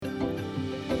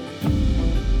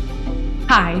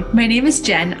Hi, my name is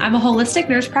Jen. I'm a holistic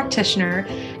nurse practitioner,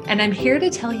 and I'm here to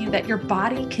tell you that your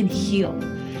body can heal.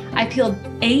 I've healed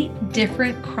 8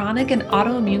 different chronic and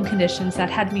autoimmune conditions that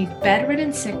had me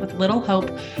bedridden sick with little hope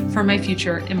for my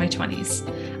future in my 20s.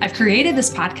 I've created this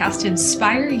podcast to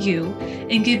inspire you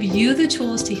and give you the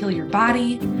tools to heal your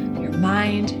body, your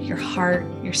mind, your heart,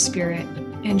 your spirit,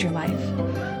 and your life.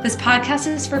 This podcast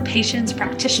is for patients,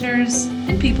 practitioners,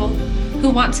 and people who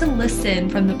want to listen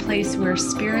from the place where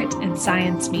spirit and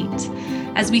science meet.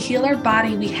 As we heal our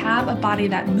body, we have a body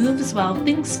that moves well,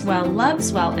 thinks well,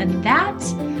 loves well, and that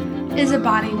is a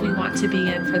body we want to be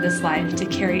in for this life to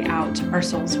carry out our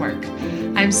soul's work.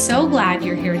 I'm so glad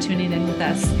you're here tuning in with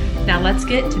us. Now let's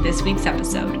get to this week's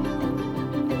episode.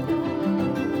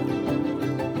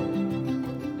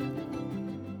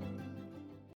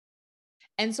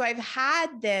 And so I've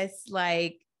had this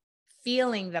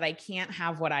feeling that I can't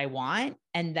have what I want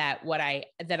and that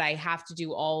I have to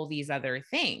do all these other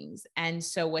things. And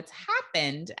so what's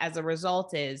happened as a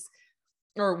result is,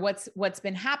 or what's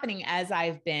been happening as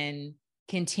I've been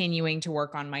continuing to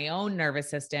work on my own nervous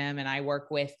system, and I work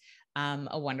with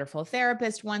a wonderful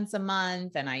therapist once a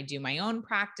month, and I do my own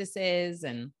practices,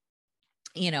 and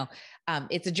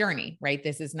it's a journey, right?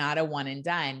 This is not a one and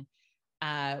done.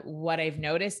 What I've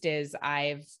noticed is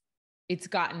it's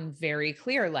gotten very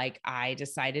clear. Like, I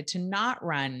decided to not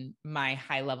run my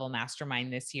high level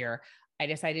mastermind this year. I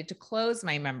decided to close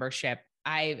my membership.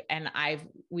 We're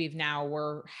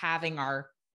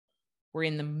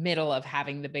in the middle of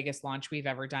having the biggest launch we've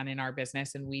ever done in our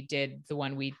business. And the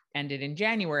one we ended in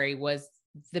January was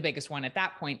the biggest one at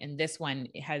that point. And this one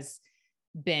has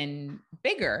been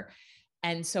bigger.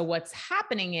 And so what's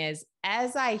happening is,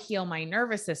 as I heal my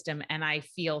nervous system and I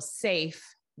feel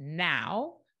safe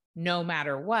now, no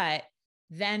matter what,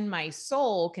 then my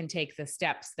soul can take the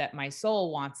steps that my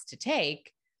soul wants to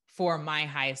take for my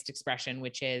highest expression,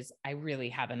 which is I really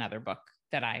have another book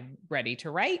that I'm ready to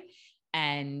write.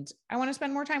 And I want to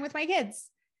spend more time with my kids.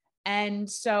 And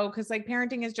so, because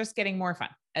parenting is just getting more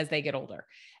fun as they get older.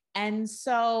 And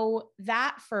so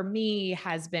that for me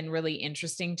has been really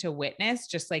interesting to witness,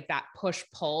 just that push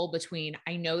pull between,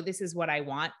 I know this is what I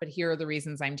want, but here are the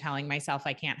reasons I'm telling myself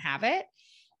I can't have it.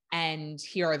 And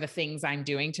here are the things I'm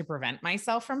doing to prevent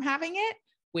myself from having it,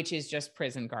 which is just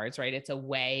prison guards, right? It's a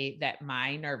way that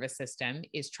my nervous system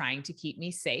is trying to keep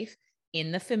me safe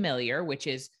in the familiar, which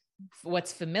is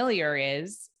what's familiar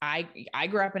is I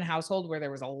grew up in a household where there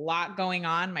was a lot going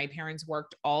on. My parents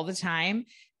worked all the time.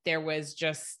 There was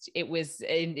it was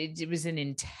an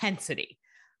intensity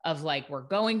of we're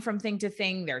going from thing to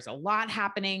thing. There's a lot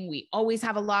happening. We always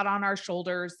have a lot on our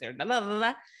shoulders. Blah, blah, blah,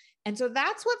 blah. And so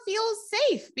that's what feels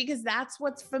safe, because that's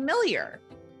what's familiar.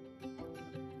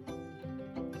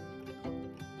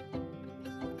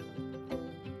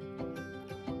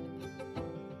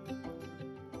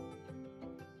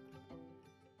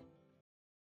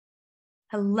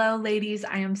 Hello, ladies.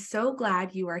 I am so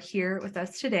glad you are here with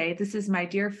us today. This is my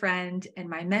dear friend and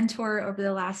my mentor over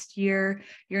the last year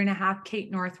and a half,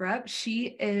 KATE NORTHRUP. She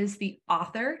is the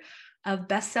author of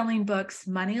best-selling books,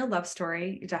 Money, a Love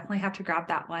Story. You definitely have to grab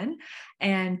that one.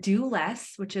 And Do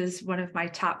Less, which is one of my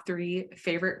top 3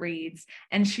 favorite reads.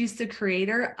 And she's the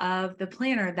creator of the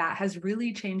planner that has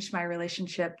really changed my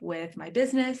relationship with my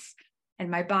business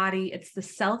and my body. It's the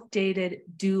self-dated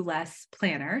Do Less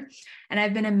planner. And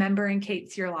I've been a member in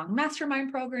Kate's year-long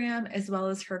mastermind program, as well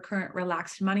as her current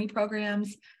relaxed money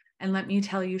programs. And let me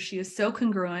tell you, she is so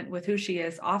congruent with who she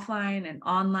is offline and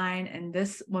online. And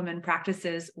this woman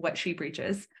practices what she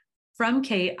preaches. From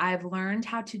Kate, I've learned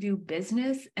how to do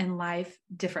business and life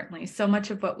differently. So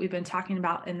much of what we've been talking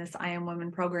about in this I Am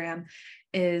Woman program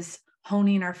is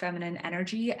honing our feminine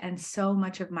energy. And so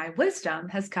much of my wisdom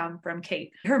has come from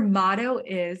Kate. Her motto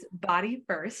is body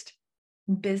first,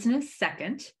 business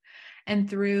second. And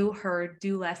through her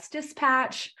Do Less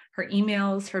dispatch, her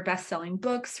emails, her best-selling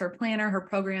books, her planner, her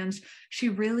programs, she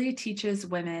really teaches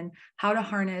women how to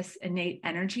harness innate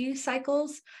energy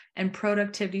cycles and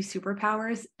productivity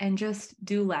superpowers and just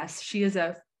do less. She is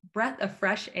a breath of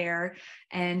fresh air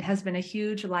and has been a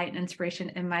huge light and inspiration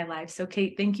in my life. So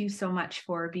Kate, thank you so much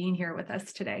for being here with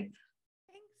us today.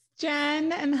 Thanks,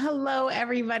 Jen. And hello,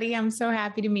 everybody. I'm so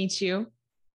happy to meet you.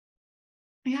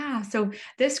 Yeah. So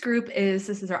this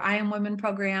is our I Am Women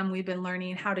program. We've been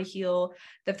learning how to heal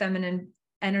the feminine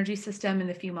energy system in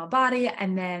the female body.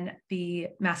 And then the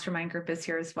mastermind group is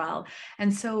here as well.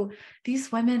 And so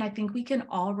these women, I think we can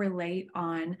all relate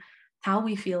on how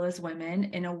we feel as women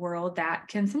in a world that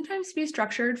can sometimes be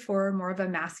structured for more of a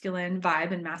masculine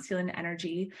vibe and masculine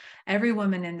energy. Every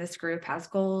woman in this group has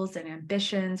goals and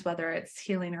ambitions, whether it's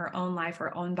healing her own life,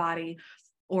 her own body,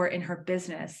 or in her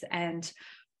business. And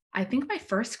I think my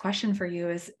first question for you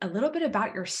is a little bit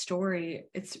about your story.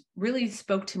 It's really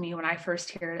spoke to me when I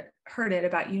first heard it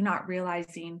about you not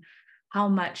realizing how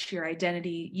much your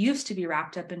identity used to be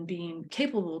wrapped up in being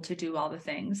capable to do all the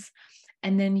things.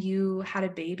 And then you had a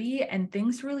baby and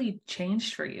things really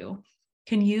changed for you.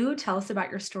 Can you tell us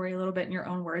about your story a little bit in your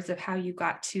own words of how you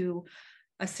got to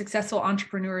a successful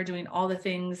entrepreneur doing all the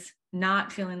things,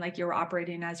 not feeling like you were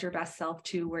operating as your best self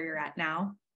to where you're at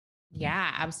now?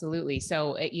 Yeah, absolutely.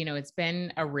 So, it's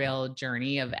been a real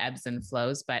journey of ebbs and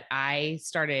flows, but I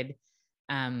started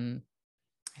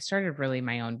really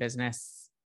my own business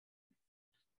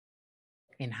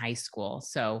in high school.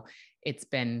 So it's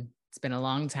been a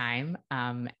long time.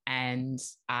 And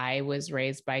I was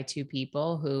raised by two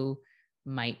people who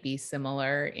might be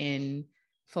similar in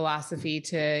philosophy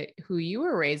to who you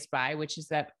were raised by, which is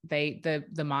that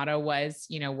the motto was,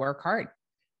 work hard,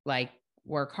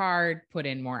 work hard, put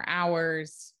in more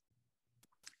hours.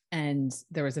 And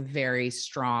there was a very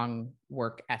strong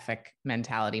work ethic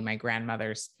mentality. My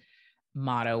grandmother's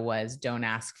motto was, don't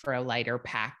ask for a lighter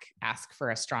pack, ask for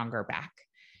a stronger back.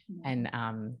 And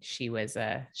she was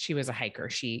a hiker.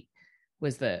 She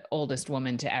was the oldest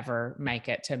woman to ever make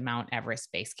it to Mount Everest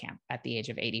Base Camp at the age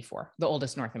of 84, the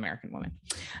oldest North American woman.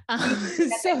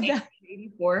 So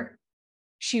 84.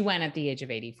 She went at the age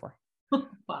of 84.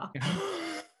 Wow.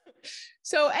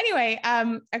 So anyway,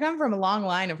 I come from a long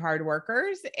line of hard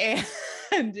workers,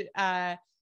 and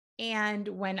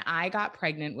when I got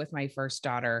pregnant with my first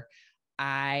daughter,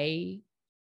 I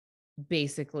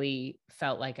basically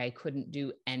felt like I couldn't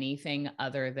do anything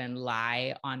other than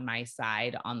lie on my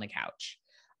side on the couch.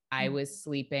 I was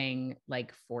sleeping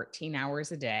like 14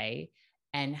 hours a day,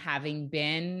 and having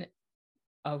been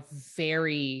a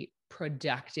very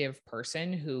productive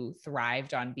person who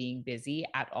thrived on being busy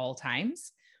at all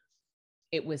times,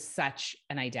 it was such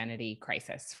an identity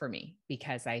crisis for me,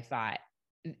 because I thought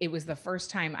it was the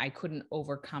first time I couldn't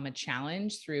overcome a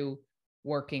challenge through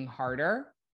working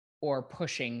harder or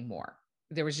pushing more.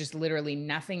 There was just literally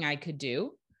nothing I could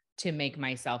do to make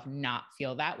myself not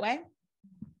feel that way.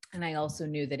 And I also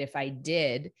knew that if I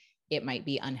did, it might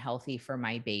be unhealthy for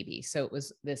my baby. So it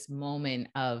was this moment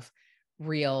of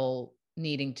real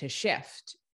needing to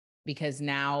shift, because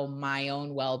now my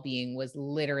own well-being was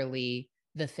literally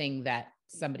the thing that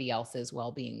somebody else's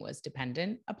well-being was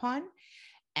dependent upon.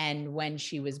 And when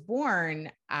she was born,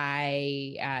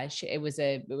 it was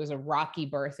a rocky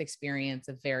birth experience,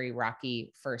 a very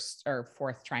rocky first or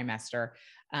fourth trimester,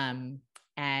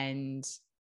 and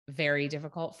very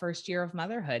difficult first year of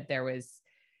motherhood.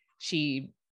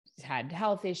 She had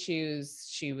health issues.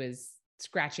 She was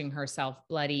scratching herself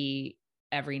bloody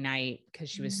every night because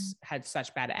she had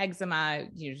such bad eczema.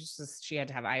 She had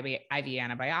to have IV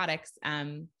antibiotics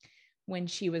when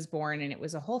she was born, and it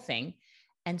was a whole thing.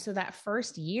 And so that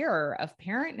first year of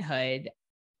parenthood,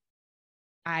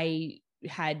 I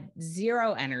had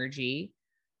zero energy,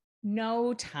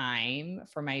 no time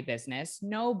for my business,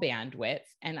 no bandwidth.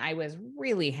 And I was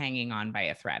really hanging on by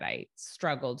a thread. I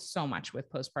struggled so much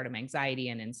with postpartum anxiety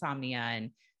and insomnia and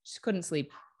just couldn't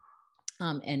sleep.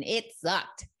 And it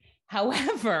sucked.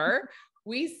 However,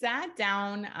 we sat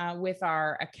down with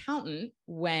our accountant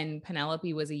when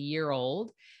Penelope was a year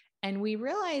old, and we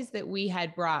realized that we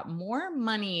had brought more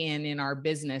money in our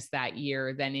business that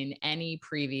year than in any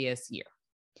previous year.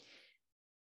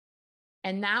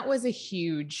 And that was a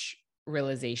huge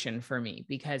realization for me,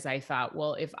 because I thought,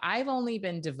 well, if I've only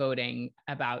been devoting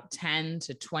about 10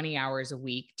 to 20 hours a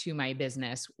week to my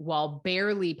business while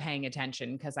barely paying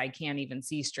attention because I can't even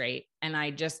see straight, and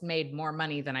I just made more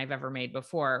money than I've ever made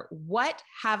before, what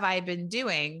have I been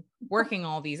doing working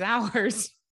all these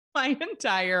hours my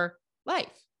entire life?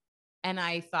 And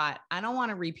I thought, I don't want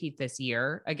to repeat this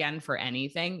year again for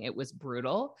anything. It was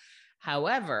brutal.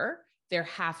 However, there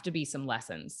have to be some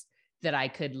lessons that I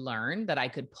could learn, that I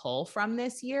could pull from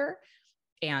this year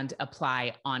and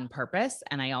apply on purpose.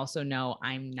 And I also know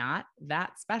I'm not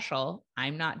that special.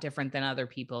 I'm not different than other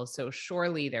people. So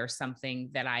surely there's something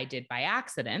that I did by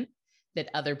accident that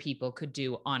other people could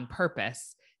do on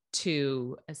purpose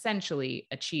to essentially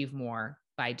achieve more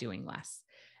by doing less.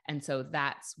 And so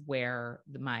that's where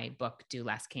my book Do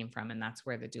Less came from. And that's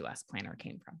where the Do Less Planner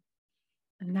came from.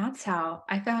 And that's how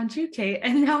I found you, Kate.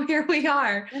 And now here we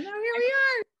are.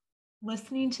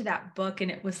 Listening to that book, and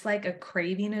it was like a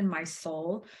craving in my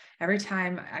soul. Every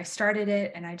time I started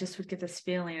it, and I just would get this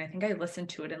feeling. I think I listened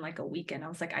to it in like a weekend. I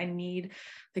was like, I need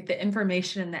like the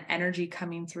information and the energy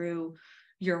coming through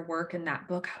your work in that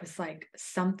book. I was like,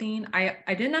 something I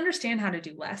didn't understand how to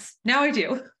do less. Now I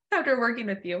do after working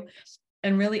with you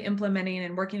and really implementing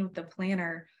and working with the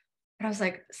planner. And I was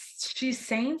like, she's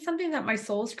saying something that my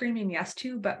soul's screaming yes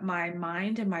to, but my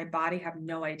mind and my body have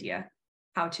no idea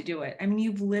how to do it. I mean,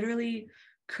 you've literally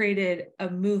created a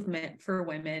movement for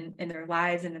women in their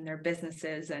lives and in their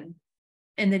businesses. And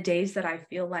in the days that I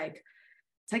feel like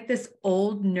it's like this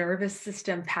old nervous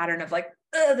system pattern of like,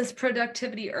 this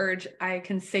productivity urge, I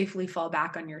can safely fall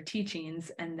back on your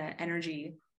teachings and the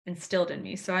energy instilled in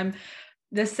me. So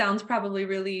this sounds probably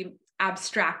really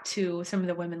abstract to some of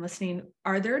the women listening.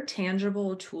 Are there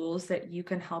tangible tools that you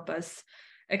can help us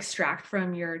extract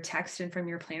from your text and from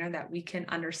your planner that we can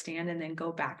understand and then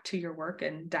go back to your work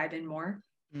and dive in more?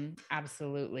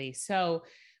 Absolutely. So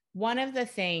one of the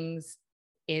things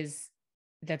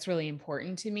that's really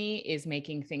important to me is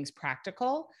making things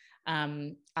practical.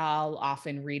 I'll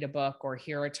often read a book or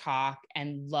hear a talk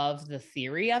and love the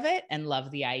theory of it and love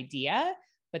the idea.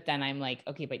 But then I'm like,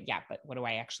 okay, but what do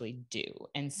I actually do?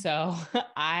 And so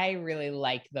I really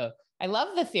I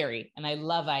love the theory and I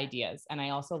love ideas. And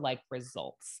I also like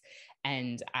results.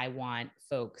 And I want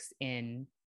folks in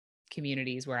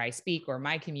communities where I speak or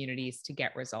my communities to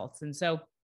get results. And so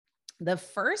the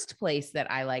first place that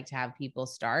I like to have people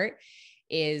start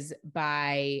is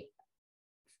by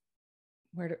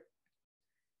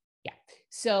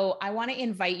So I want to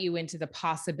invite you into the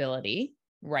possibility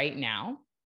right now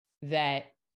that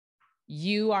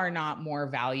you are not more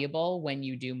valuable when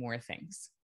you do more things.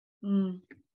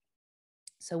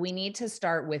 So we need to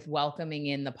start with welcoming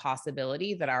in the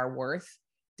possibility that our worth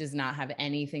does not have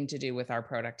anything to do with our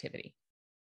productivity,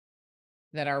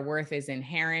 that our worth is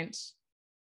inherent,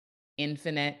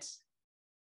 infinite,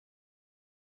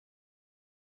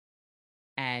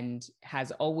 and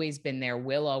has always been there,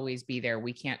 will always be there.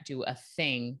 We can't do a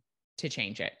thing to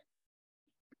change it.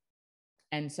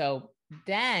 And so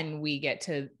then we get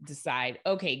to decide,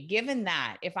 okay, given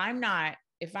that, if I'm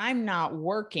not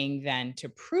working then to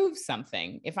prove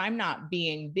something, if I'm not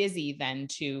being busy then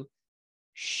to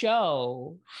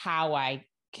show how I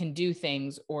can do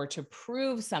things or to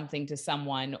prove something to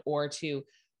someone or to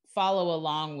follow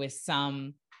along with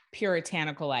some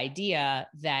puritanical idea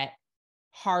that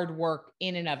hard work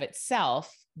in and of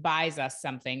itself buys us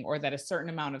something, or that a certain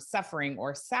amount of suffering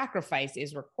or sacrifice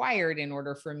is required in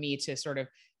order for me to sort of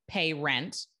pay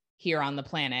rent here on the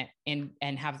planet and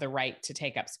have the right to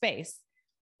take up space.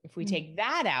 If we take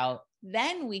that out,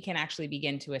 then we can actually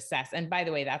begin to assess. And by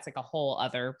the way, that's like a whole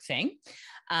other thing.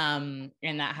 And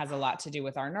that has a lot to do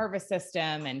with our nervous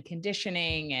system and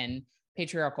conditioning and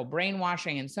patriarchal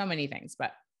brainwashing and so many things.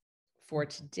 But for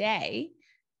today,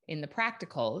 in the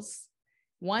practicals,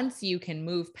 once you can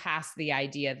move past the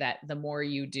idea that the more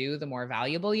you do, the more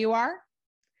valuable you are,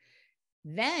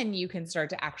 then you can start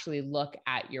to actually look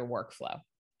at your workflow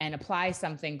and apply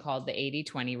something called the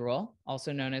 80-20 rule,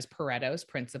 also known as Pareto's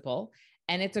principle.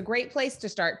 And it's a great place to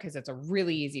start because it's a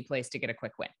really easy place to get a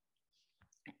quick win.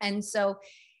 And so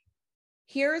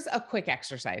here's a quick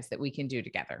exercise that we can do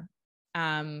together.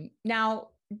 Now,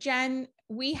 Jen,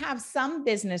 we have some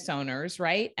business owners,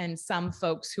 right? And some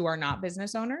folks who are not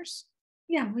business owners.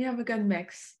 Yeah, we have a good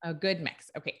mix. A good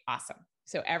mix. Okay, awesome.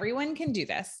 So everyone can do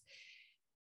this.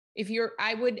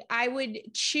 I would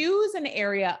choose an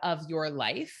area of your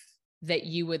life that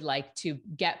you would like to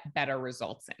get better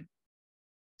results in.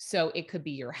 So it could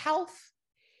be your health.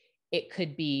 It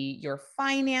could be your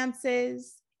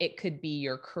finances. It could be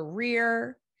your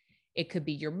career. It could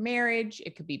be your marriage.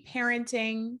 It could be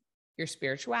parenting, your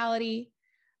spirituality.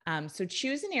 So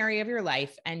choose an area of your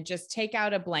life and just take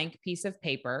out a blank piece of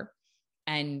paper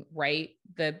and write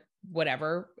the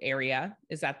whatever area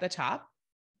is at the top.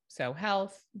 So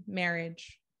health,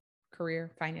 marriage,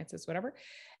 career, finances, whatever.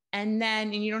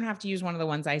 And you don't have to use one of the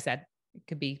ones I said. It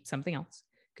could be something else.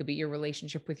 It could be your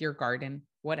relationship with your garden,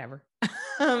 whatever.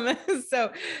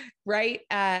 So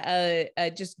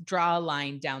just draw a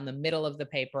line down the middle of the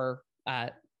paper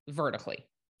vertically.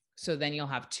 So then you'll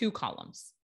have two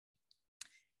columns.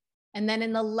 And then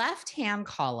in the left-hand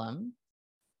column,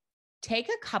 take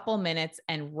a couple minutes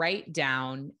and write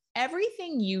down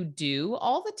everything you do,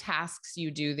 all the tasks you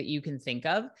do that you can think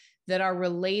of that are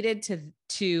related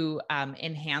to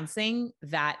enhancing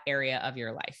that area of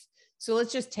your life. So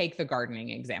let's just take the gardening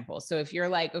example. So if you're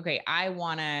like, okay, I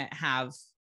want to have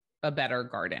a better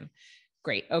garden.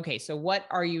 Great. Okay. So what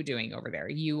are you doing over there?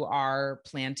 You are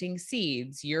planting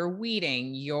seeds, you're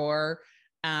weeding, you're,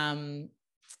 watering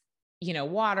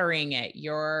it,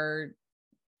 you're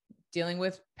dealing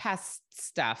with pest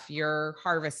stuff, you're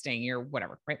harvesting, you're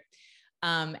whatever, right?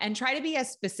 And try to be as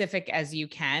specific as you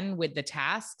can with the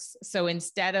tasks. So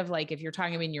instead of like, if you're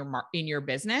talking in your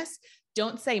business,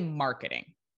 don't say marketing,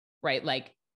 right?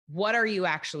 Like, what are you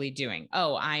actually doing?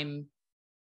 Oh, I'm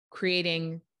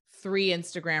creating 3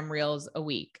 Instagram reels a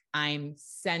week. I'm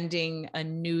sending a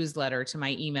newsletter to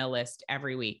my email list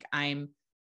every week. I'm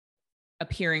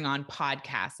appearing on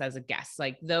podcasts as a guest,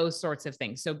 like those sorts of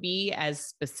things. So be as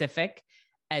specific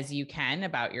as you can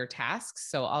about your tasks.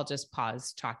 So I'll just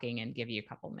pause talking and give you a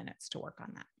couple minutes to work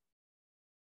on that.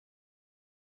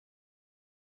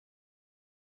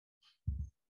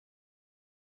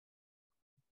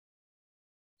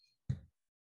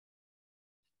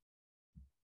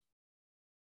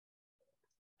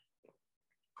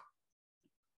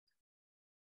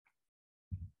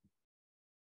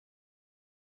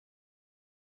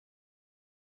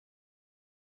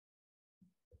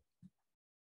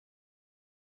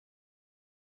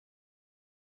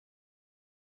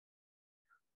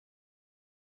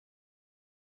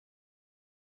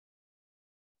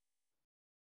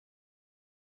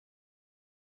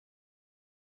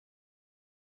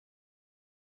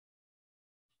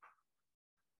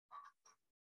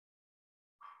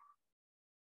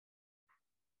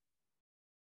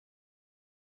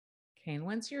 Okay. And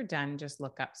once you're done, just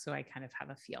look up so I kind of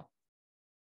have a feel.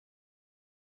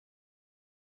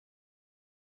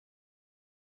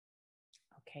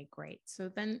 Okay, great. So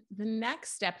then the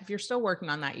next step, if you're still working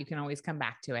on that, you can always come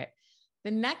back to it. The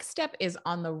next step is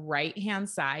on the right-hand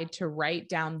side to write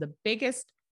down the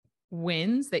biggest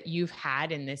wins that you've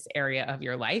had in this area of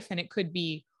your life. And it could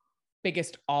be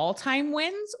biggest all-time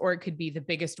wins, or it could be the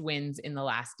biggest wins in the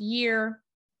last year,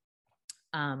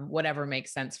 whatever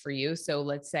makes sense for you. So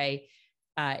let's say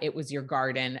it was your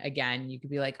garden. Again, you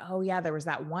could be like, oh yeah, there was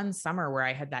that one summer where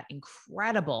I had that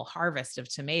incredible harvest of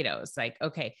tomatoes. Like,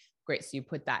 okay, great. So you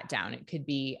put that down. It could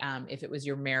be, if it was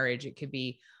your marriage, it could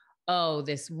be, oh,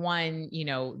 this one,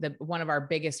 one of our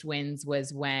biggest wins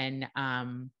was when,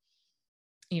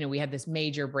 we had this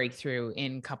major breakthrough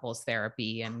in couples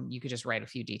therapy, and you could just write a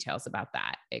few details about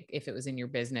that. If it was in your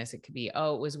business, it could be,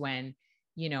 oh, it was when,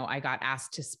 I got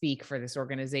asked to speak for this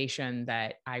organization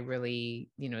that I really,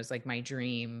 is like my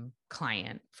dream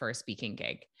client for a speaking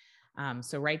gig.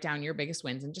 So write down your biggest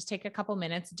wins and just take a couple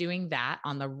minutes doing that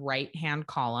on the right-hand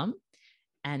column,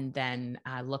 and then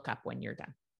look up when you're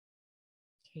done.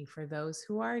 Okay. For those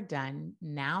who are done,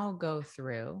 now go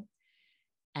through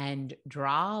and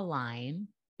draw a line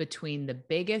between the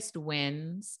biggest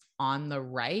wins on the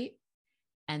right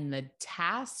and the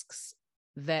tasks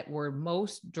that were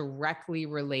most directly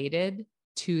related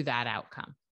to that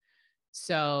outcome.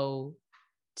 So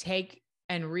take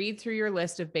and read through your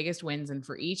list of biggest wins, and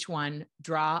for each one,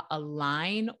 draw a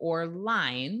line or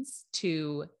lines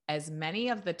to as many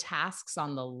of the tasks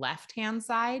on the left-hand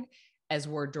side as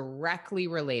were directly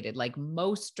related, like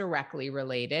most directly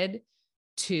related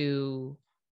to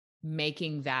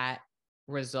making that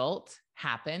result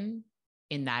happen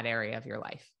in that area of your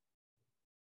life.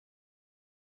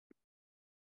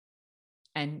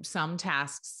 And some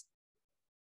tasks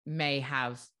may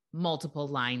have multiple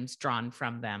lines drawn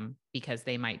from them because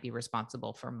they might be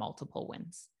responsible for multiple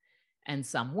wins. And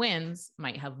some wins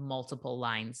might have multiple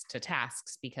lines to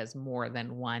tasks because more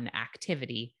than one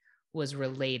activity was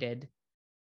related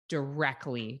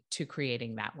directly to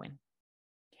creating that win.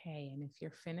 Okay. And if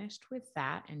you're finished with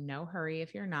that, and no hurry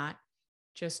if you're not,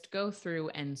 just go through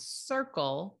and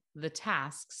circle the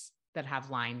tasks that have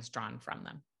lines drawn from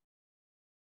them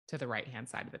to the right-hand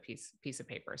side of the piece of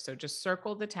paper. So just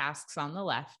circle the tasks on the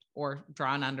left, or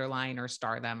draw an underline or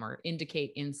star them or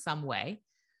indicate in some way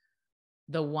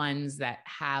the ones that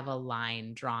have a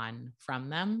line drawn from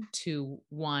them to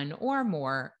one or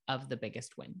more of the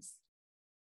biggest wins.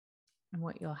 And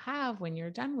what you'll have when you're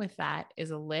done with that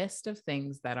is a list of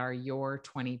things that are your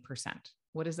 20%.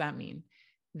 What does that mean?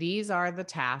 These are the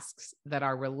tasks that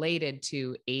are related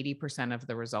to 80% of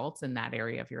the results in that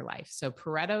area of your life. So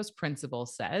Pareto's principle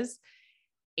says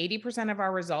 80% of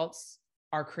our results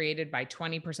are created by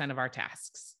 20% of our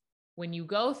tasks. When you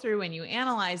go through and you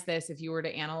analyze this, if you were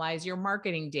to analyze your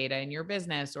marketing data in your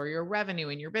business or your revenue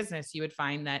in your business, you would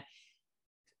find that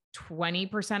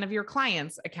 20% of your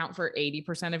clients account for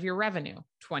 80% of your revenue.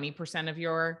 20% of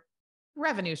your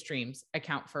revenue streams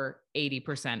account for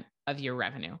 80% of your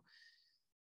revenue.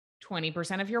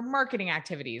 20% of your marketing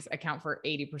activities account for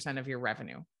 80% of your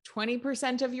revenue.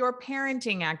 20% of your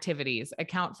parenting activities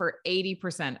account for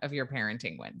 80% of your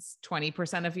parenting wins.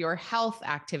 20% of your health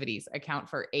activities account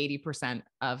for 80%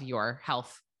 of your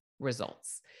health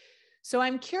results. So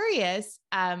I'm curious,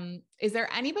 is there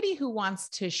anybody who wants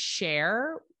to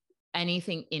share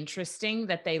anything interesting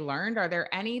that they learned? Are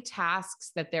there any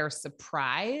tasks that they're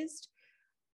surprised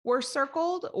were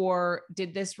circled, or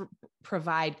did this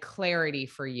provide clarity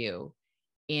for you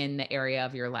in the area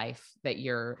of your life that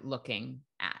you're looking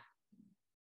at?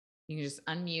 You can just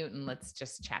unmute and let's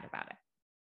just chat about it.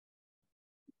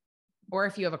 or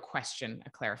if you have a question, a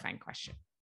clarifying question.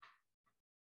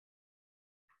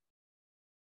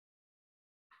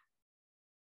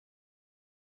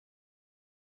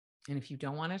 And if you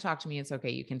don't want to talk to me, it's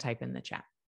okay. You can type in the chat.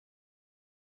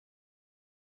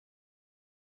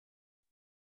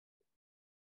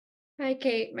 Hi,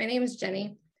 Kate. My name is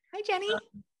Jenny. Hi, Jenny.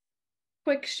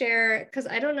 Quick share, because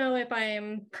I don't know if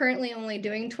I'm currently only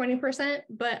doing 20%,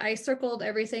 but I circled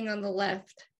everything on the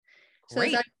left. So Great.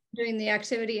 is that doing the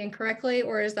activity incorrectly,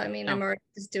 or does that mean I'm already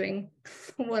just doing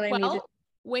what I need to do?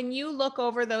 When you look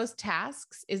over those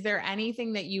tasks, is there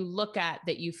anything that you look at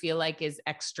that you feel like is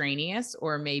extraneous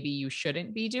or maybe you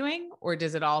shouldn't be doing? Or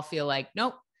does it all feel like,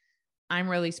 nope, I'm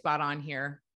really spot on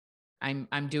here.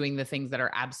 I'm doing the things that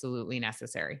are absolutely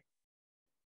necessary?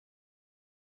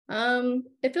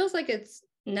 It feels like it's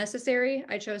necessary.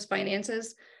 I chose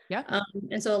finances. Yeah.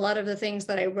 And so a lot of the things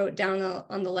that I wrote down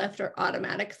on the left are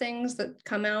automatic things that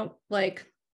come out, like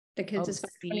the kids is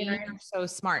 $5.29. You're so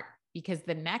smart, because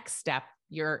the next step,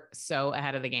 you're so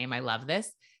ahead of the game. I love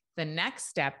this. The next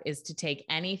step is to take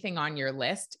anything on your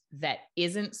list that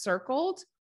isn't circled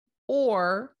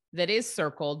or that is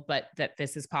circled, but that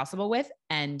this is possible with,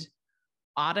 and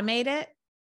automate it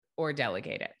or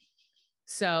delegate it.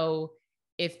 So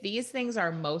if these things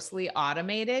are mostly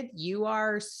automated, you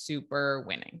are super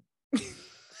winning.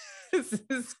 This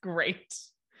is great.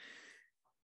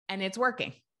 And it's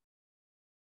working.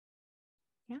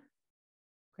 Yeah.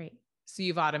 Great. So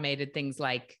you've automated things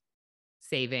like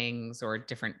savings or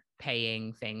different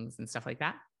paying things and stuff like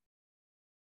that?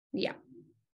 Yeah.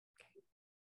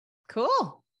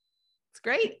 Cool. It's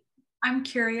great. I'm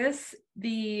curious,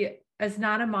 as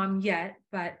not a mom yet,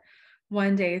 but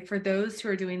one day for those who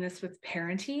are doing this with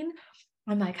parenting,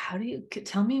 I'm like,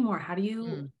 tell me more. How do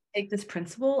you take this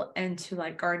principle into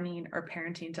like gardening or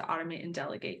parenting to automate and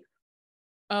delegate?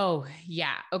 Oh,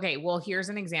 yeah. Okay. Well, here's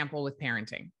an example with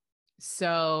parenting.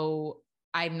 So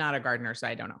I'm not a gardener, so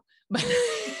I don't know, but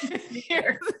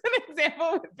here's an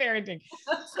example with parenting.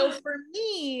 So for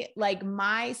me, like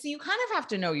so you kind of have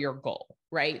to know your goal,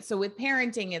 right? So with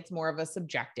parenting, it's more of a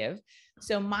subjective.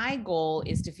 So my goal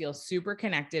is to feel super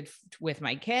connected with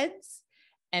my kids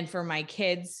and for my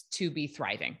kids to be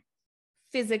thriving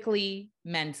physically,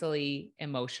 mentally,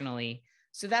 emotionally.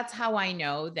 So that's how I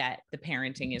know that the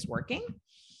parenting is working.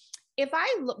 If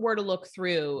I were to look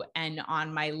through and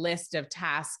on my list of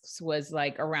tasks was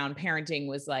like around parenting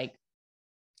was like,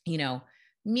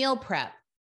 meal prep,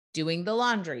 doing the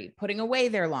laundry, putting away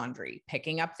their laundry,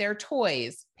 picking up their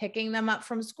toys, picking them up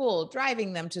from school,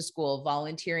 driving them to school,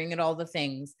 volunteering at all the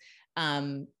things,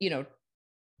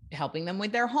 helping them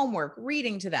with their homework,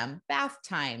 reading to them, bath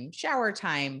time, shower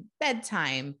time,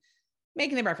 bedtime,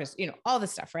 making their breakfast, all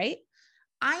this stuff, right?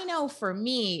 I know for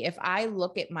me, if I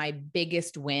look at my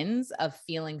biggest wins of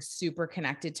feeling super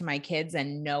connected to my kids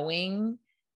and knowing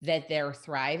that they're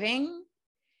thriving,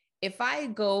 if I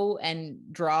go and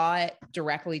draw it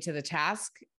directly to the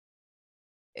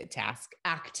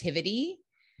activity,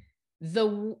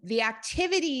 the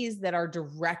activities that are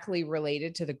directly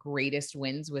related to the greatest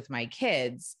wins with my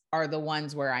kids are the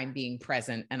ones where I'm being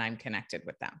present and I'm connected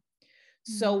with them.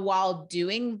 So while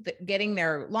getting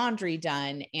their laundry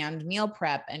done and meal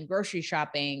prep and grocery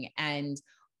shopping and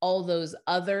all those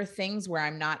other things where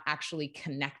I'm not actually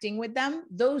connecting with them,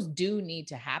 those do need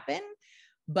to happen.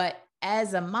 But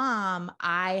as a mom,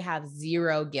 I have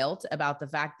zero guilt about the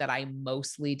fact that I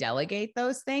mostly delegate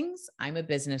those things. I'm a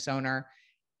business owner.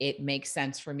 It makes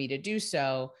sense for me to do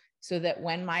so that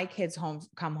when my kids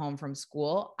come home from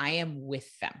school, I am with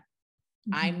them.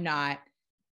 I'm not.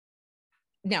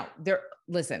 Now,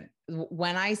 listen,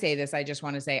 when I say this, I just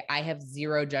want to say I have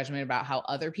zero judgment about how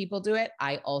other people do it.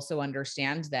 I also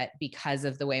understand that because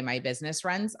of the way my business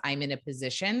runs, I'm in a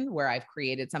position where I've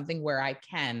created something where I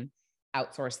can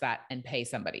outsource that and pay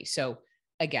somebody. So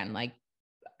again, like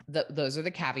those are the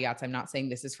caveats. I'm not saying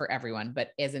this is for everyone, but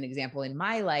as an example in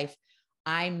my life,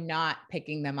 I'm not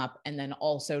picking them up and then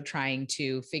also trying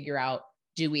to figure out,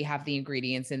 do we have the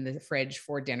ingredients in the fridge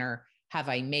for dinner? Have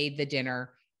I made the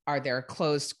dinner? Are their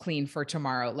clothes clean for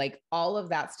tomorrow? Like all of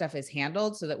that stuff is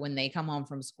handled so that when they come home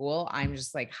from school, I'm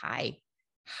just like, hi,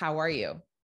 how are you?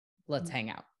 Let's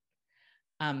hang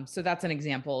out. So that's an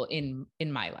example in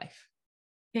my life.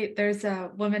 Hey, there's a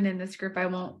woman in this group. I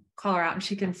won't call her out and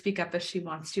she can speak up if she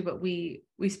wants to, but we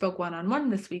spoke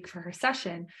one-on-one this week for her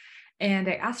session. And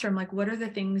I asked her, I'm like, what are the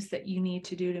things that you need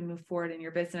to do to move forward in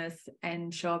your business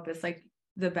and show up as like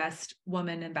the best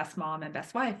woman and best mom and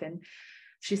best wife? And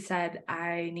she said,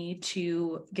 I need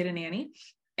to get a nanny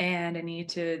and I need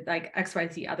to like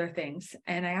XYZ other things.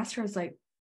 And I asked her, I was like,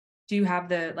 do you have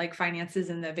the like finances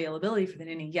and the availability for the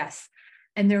nanny? Yes.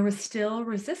 And there was still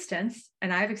resistance.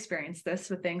 And I've experienced this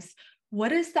with things.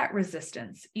 What is that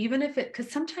resistance? Even if it,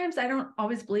 because sometimes I don't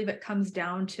always believe it comes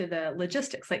down to the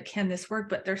logistics, like, can this work?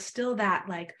 But there's still that,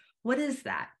 like, what is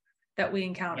that we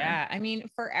encounter? Yeah. I mean,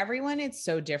 for everyone, it's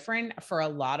so different. For a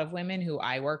lot of women who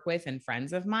I work with and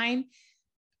friends of mine,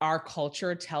 our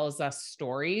culture tells us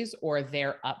stories, or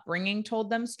their upbringing told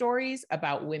them stories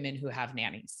about women who have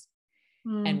nannies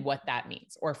and what that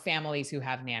means, or families who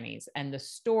have nannies and the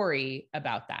story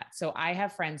about that. So I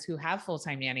have friends who have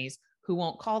full-time nannies who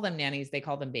won't call them nannies. They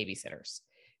call them babysitters,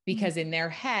 because in their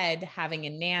head, having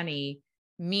a nanny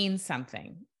means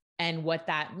something. And what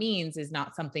that means is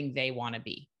not something they want to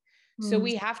be. So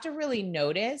we have to really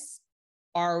notice,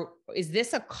 is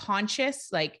this a conscious,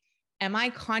 like, am I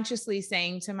consciously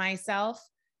saying to myself,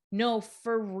 no,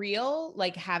 for real,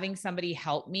 like having somebody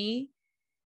help me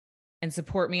and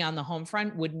support me on the home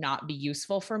front would not be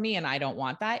useful for me, and I don't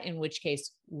want that, in which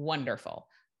case, wonderful.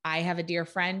 I have a dear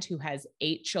friend who has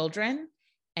 8 children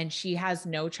and she has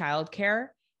no childcare,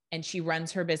 and she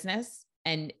runs her business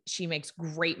and she makes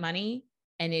great money.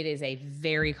 And it is a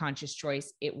very conscious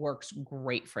choice. It works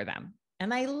great for them.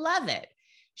 And I love it.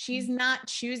 She's not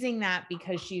choosing that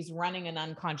because she's running an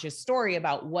unconscious story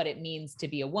about what it means to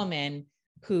be a woman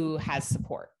who has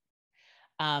support.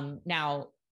 Now,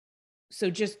 so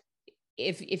just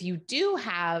if you do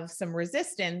have some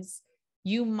resistance,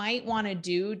 you might want to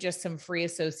do just some free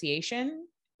association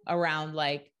around,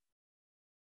 like,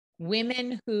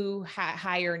 women who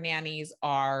hire nannies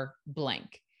are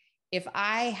blank. If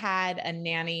I had a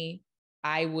nanny,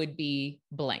 I would be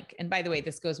blank. And by the way,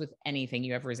 this goes with anything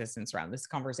you have resistance around. This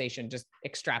conversation, just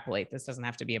extrapolate. This doesn't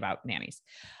have to be about nannies.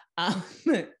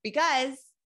 Because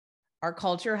our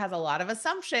culture has a lot of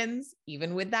assumptions,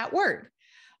 even with that word.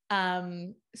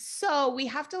 So we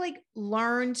have to, like,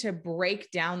 learn to break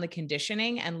down the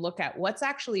conditioning and look at what's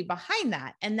actually behind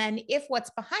that. And then if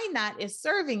what's behind that is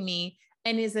serving me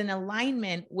and is in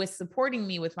alignment with supporting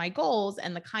me with my goals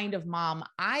and the kind of mom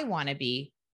I want to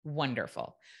be,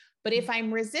 wonderful. But if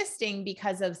I'm resisting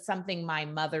because of something my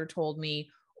mother told me,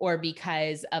 or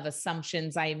because of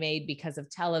assumptions I made because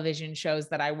of television shows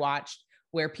that I watched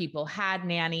where people had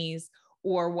nannies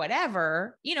or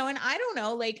whatever, and I don't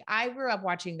know, like, I grew up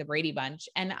watching the Brady Bunch,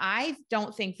 and I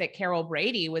don't think that Carol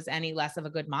Brady was any less of a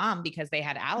good mom because they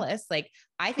had Alice. Like,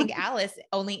 I think Alice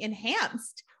only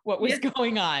enhanced what was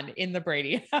going on in the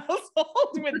Brady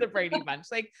household with the Brady Bunch.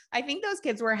 Like, I think those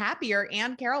kids were happier,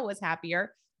 and Carol was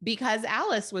happier because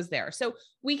Alice was there. So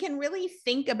we can really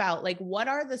think about, like, what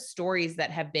are the stories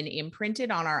that have been imprinted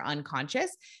on our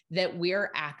unconscious that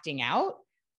we're acting out,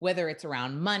 whether it's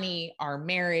around money, our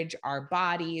marriage, our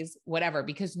bodies, whatever.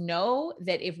 Because know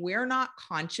that if we're not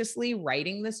consciously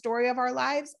writing the story of our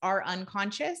lives, our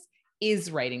unconscious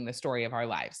is writing the story of our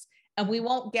lives. And we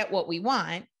won't get what we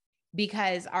want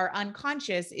because our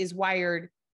unconscious is wired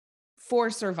for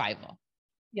survival,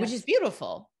 which is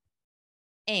beautiful.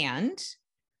 And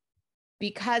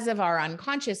because of our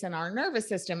unconscious and our nervous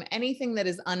system, anything that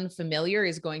is unfamiliar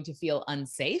is going to feel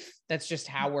unsafe. That's just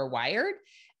how we're wired.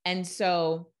 And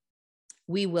so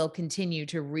we will continue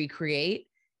to recreate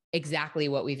exactly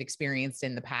what we've experienced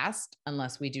in the past,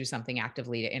 unless we do something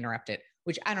actively to interrupt it,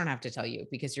 which I don't have to tell you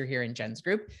because you're here in Jen's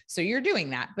group. So you're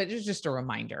doing that, but it's just a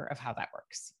reminder of how that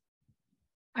works.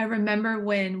 I remember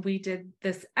when we did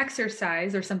this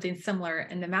exercise or something similar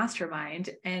in the mastermind,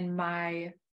 and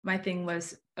my thing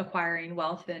was acquiring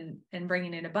wealth and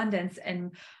bringing in abundance.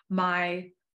 And my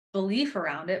belief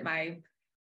around it, my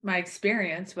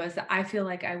experience was that I feel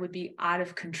like I would be out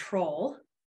of control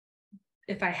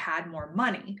if I had more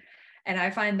money. And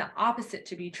I find the opposite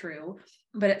to be true,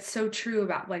 but it's so true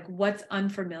about, like, what's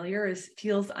unfamiliar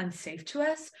feels unsafe to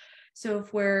us. So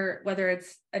if whether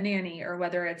it's a nanny or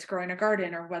whether it's growing a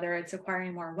garden or whether it's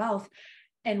acquiring more wealth,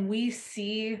 and we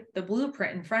see the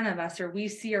blueprint in front of us, or we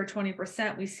see our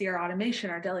 20%, we see our automation,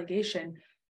 our delegation,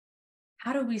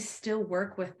 how do we still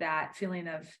work with that feeling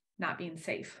of not being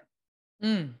safe?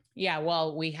 Yeah,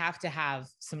 well, we have to have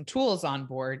some tools on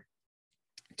board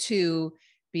to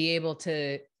be able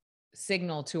to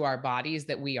signal to our bodies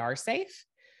that we are safe.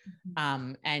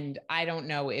 And I don't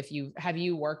know if have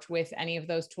you worked with any of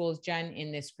those tools, Jen,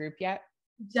 in this group yet?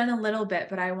 Done a little bit,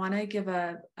 but I want to give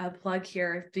a plug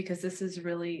here because this is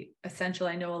really essential.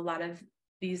 I know a lot of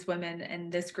these women in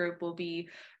this group will be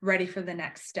ready for the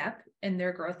next step in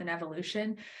their growth and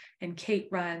evolution. And Kate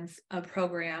runs a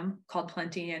program called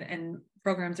Plenty and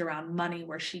programs around money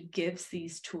where she gives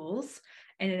these tools.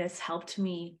 And it has helped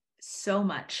me so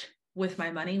much with my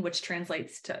money, which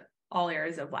translates to all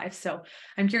areas of life. So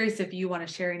I'm curious if you want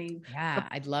to share any. Yeah,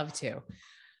 I'd love to.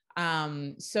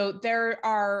 So there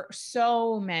are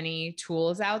so many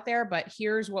tools out there, but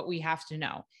here's what we have to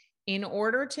know. In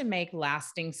order to make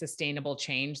lasting, sustainable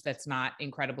change that's not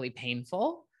incredibly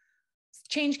painful,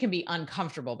 change can be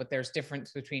uncomfortable, but there's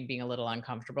difference between being a little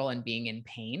uncomfortable and being in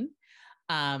pain.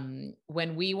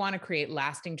 When we want to create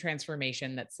lasting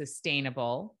transformation that's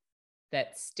sustainable,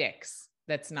 that sticks,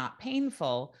 that's not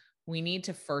painful, we need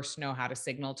to first know how to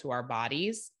signal to our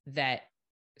bodies that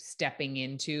stepping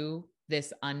into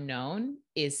this unknown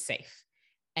is safe,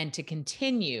 and to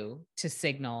continue to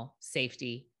signal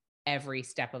safety every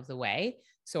step of the way.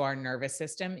 So our nervous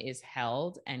system is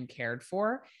held and cared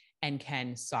for and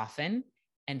can soften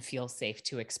and feel safe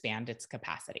to expand its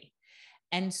capacity.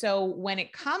 And so when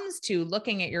it comes to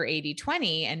looking at your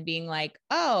 80-20 and being like,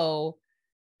 oh,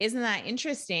 isn't that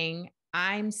interesting?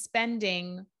 I'm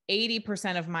spending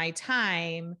 80% of my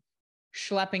time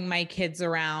schlepping my kids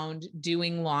around,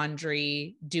 doing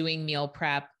laundry, doing meal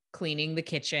prep, cleaning the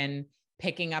kitchen,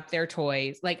 picking up their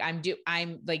toys. Like I'm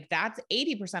like, that's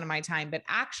 80% of my time. But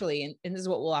actually, and this is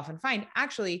what we'll often find,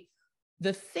 actually,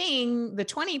 the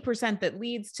 20% that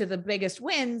leads to the biggest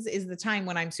wins is the time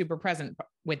when I'm super present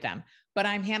with them. But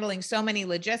I'm handling so many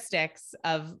logistics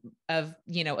of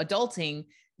adulting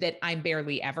that I'm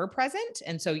barely ever present.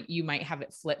 And so you might have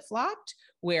it flip-flopped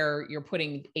where you're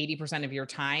putting 80% of your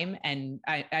time, and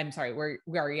I'm sorry, where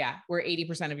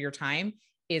 80% of your time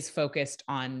is focused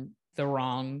on the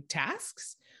wrong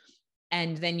tasks.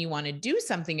 And then you want to do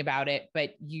something about it,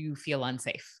 but you feel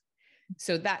unsafe.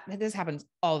 So this happens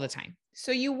all the time.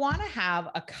 So you want to have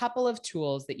a couple of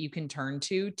tools that you can turn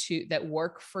to that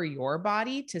work for your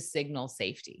body to signal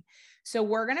safety. So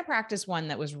we're going to practice one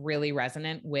that was really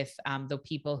resonant with the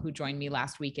people who joined me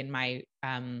last week in my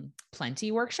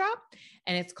Plenty workshop,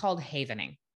 and it's called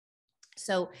havening.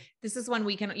 So this is one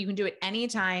you can do it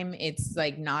anytime. It's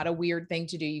like not a weird thing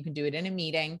to do. You can do it in a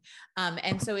meeting.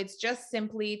 And so it's just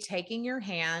simply taking your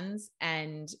hands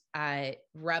and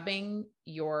rubbing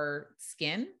your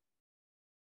skin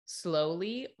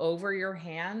slowly over your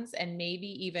hands and maybe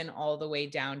even all the way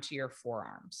down to your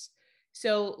forearms.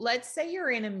 So let's say you're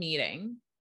in a meeting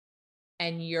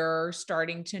and you're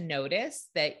starting to notice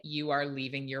that you are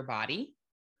leaving your body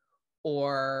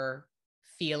or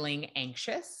feeling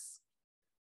anxious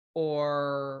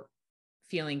or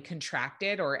feeling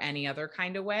contracted or any other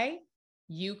kind of way.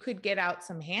 You could get out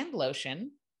some hand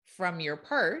lotion from your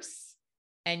purse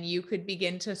and you could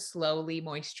begin to slowly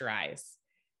moisturize.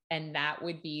 And that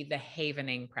would be the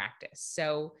havening practice.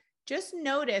 So just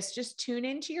tune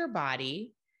into your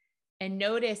body and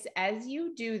notice as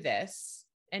you do this,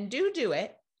 and do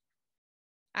it,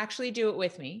 actually do it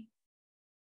with me.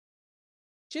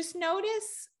 Just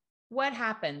notice what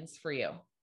happens for you.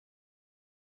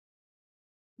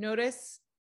 Notice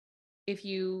if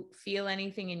you feel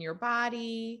anything in your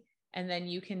body, and then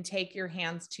you can take your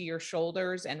hands to your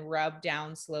shoulders and rub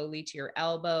down slowly to your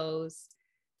elbows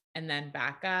and then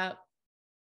back up.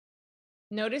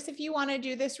 Notice if you want to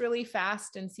do this really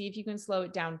fast and see if you can slow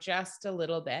it down just a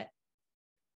little bit.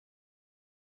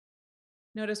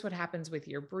 Notice what happens with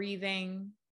your breathing.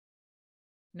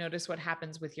 Notice what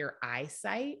happens with your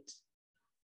eyesight.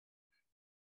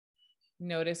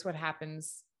 Notice what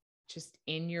happens just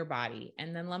in your body.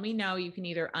 And then let me know, you can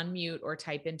either unmute or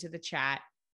type into the chat.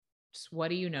 Just what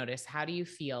do you notice? How do you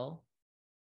feel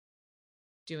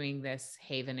doing this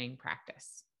havening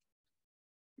practice?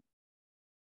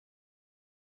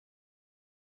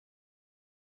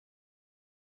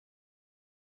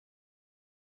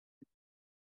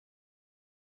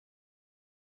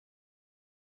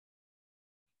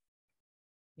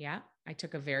 Yeah, I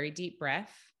took a very deep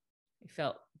breath. I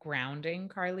felt grounding,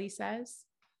 Carly says.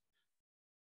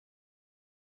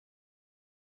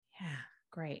 Yeah,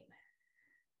 great.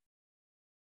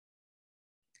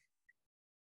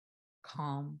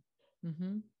 Calm.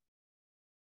 Mm-hmm.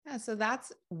 Yeah, so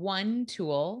that's one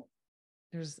tool.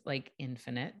 There's like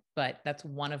infinite, but that's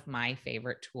one of my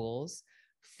favorite tools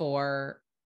for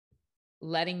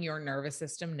letting your nervous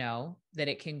system know that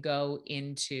it can go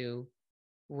into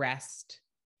rest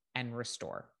and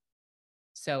restore.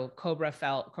 So Cobra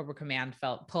Command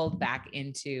felt pulled back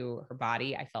into her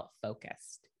body. I felt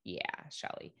focused. Yeah,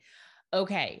 Shelly.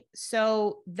 Okay.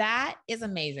 So that is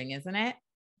amazing, isn't it?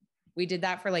 We did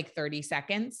that for like 30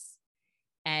 seconds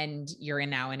and you're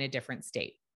now in a different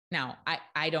state. Now,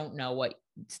 I don't know what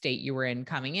state you were in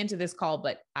coming into this call,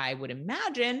 but I would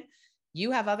imagine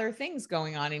you have other things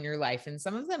going on in your life and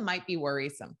some of them might be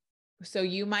worrisome. So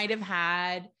you might have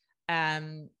had,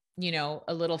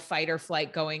 a little fight or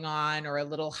flight going on, or a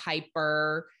little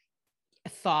hyper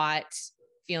thought,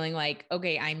 feeling like,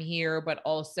 okay, I'm here, but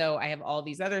also I have all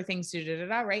these other things to do,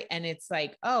 right? And it's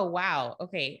like, oh, wow.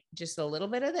 Okay. Just a little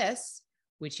bit of this,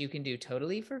 which you can do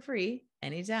totally for free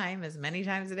anytime, as many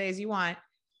times a day as you want.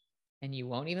 And you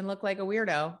won't even look like a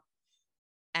weirdo.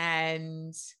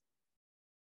 And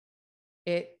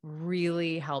it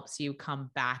really helps you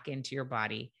come back into your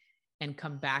body and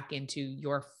come back into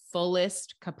your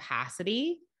fullest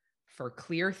capacity for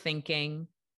clear thinking,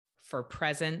 for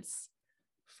presence,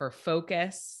 for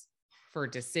focus, for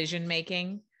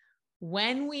decision-making.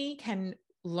 When we can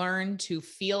learn to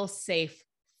feel safe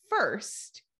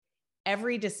first,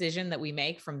 every decision that we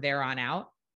make from there on out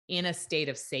in a state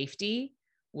of safety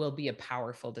will be a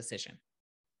powerful decision.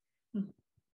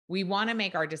 We want to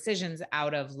make our decisions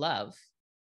out of love,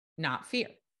 not fear.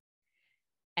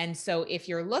 And so if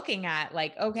you're looking at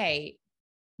like, okay,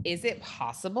 is it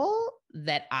possible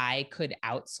that I could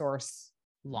outsource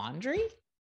laundry?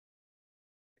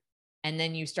 And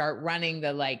then you start running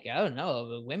the like, oh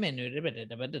no, women, like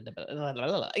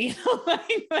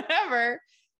whatever.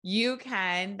 You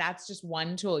can, that's just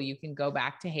one tool. You can go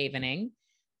back to havening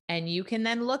and you can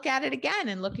then look at it again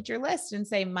and look at your list and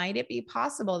say, might it be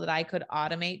possible that I could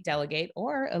automate, delegate,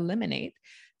 or eliminate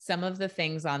some of the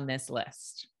things on this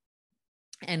list?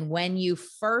 And when you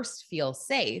first feel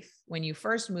safe, when you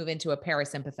first move into a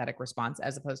parasympathetic response,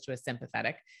 as opposed to a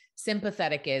sympathetic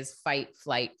is fight,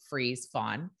 flight, freeze,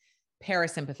 fawn.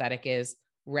 Parasympathetic is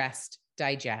rest,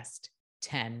 digest,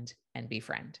 tend, and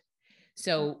befriend.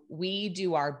 So we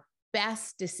do our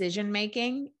best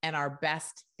decision-making and our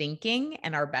best thinking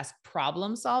and our best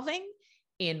problem solving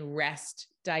in rest,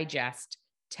 digest,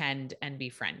 tend, and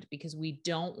befriend, because we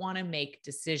don't want to make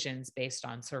decisions based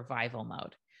on survival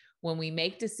mode. When we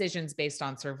make decisions based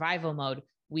on survival mode,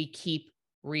 we keep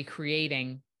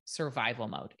recreating survival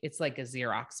mode. It's like a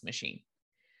Xerox machine.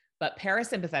 But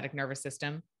parasympathetic nervous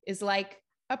system is like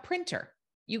a printer.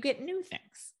 You get new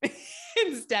things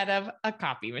instead of a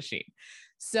copy machine.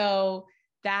 So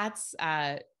that's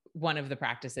one of the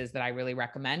practices that I really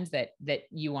recommend that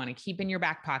you want to keep in your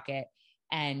back pocket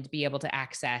and be able to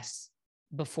access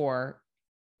before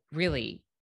really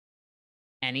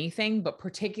anything, but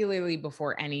particularly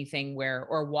before anything where,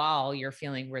 or while you're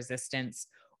feeling resistance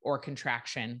or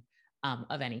contraction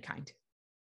of any kind.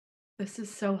 This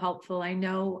is so helpful. I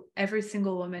know every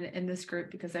single woman in this group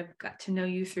because I've got to know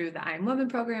you through the I Am Woman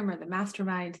program or the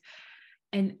mastermind.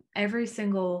 And every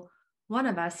single one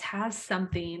of us has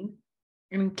something.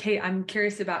 And Kate, I'm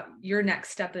curious about your next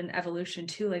step in evolution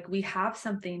too. Like we have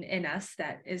something in us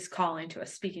that is calling to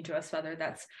us, speaking to us, whether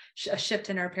that's a shift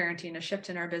in our parenting, a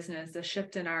shift in our business, a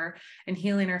shift in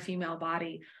healing our female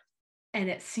body. And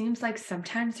it seems like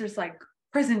sometimes there's like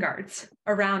prison guards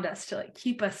around us to like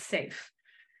keep us safe.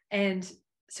 And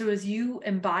so as you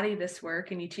embody this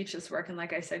work and you teach this work, and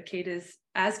like I said, Kate is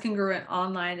as congruent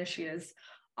online as she is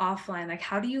offline, like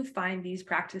how do you find these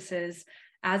practices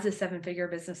as a 7-figure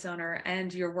business owner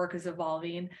and your work is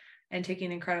evolving and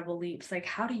taking incredible leaps? Like,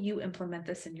 how do you implement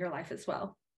this in your life as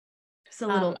well? Just a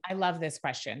little. I love this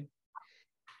question.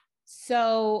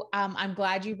 So I'm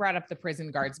glad you brought up the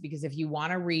prison guards, because if you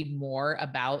want to read more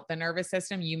about the nervous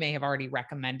system, you may have already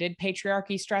recommended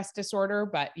Patriarchy Stress Disorder,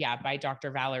 but yeah, by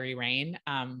Dr. Valerie Rain.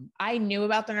 I knew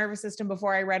about the nervous system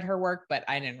before I read her work, but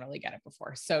I didn't really get it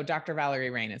before. So Dr. Valerie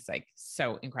Rain is like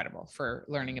so incredible for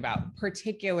learning about,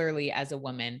 particularly as a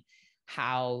woman,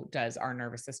 how does our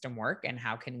nervous system work and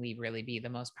how can we really be the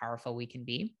most powerful we can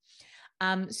be?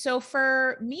 So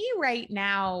for me right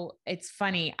now, it's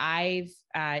funny. I've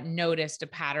noticed a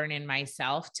pattern in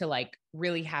myself to like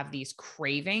really have these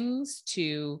cravings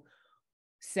to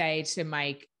say to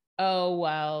Mike, oh,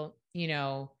 well, you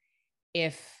know,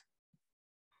 if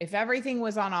everything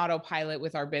was on autopilot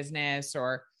with our business,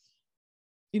 or,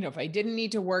 you know, if I didn't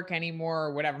need to work anymore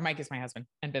or whatever, Mike is my husband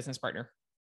and business partner,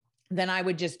 then I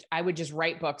would just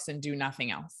write books and do nothing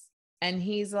else. And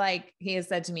he's like, he has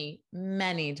said to me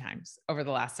many times over the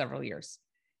last several years,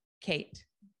 Kate,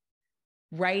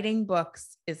 writing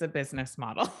books is a business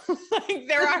model. Like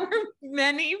there are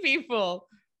many people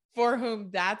for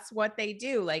whom that's what they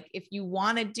do. Like, if you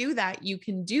want to do that, you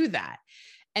can do that.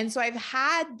 And so I've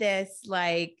had this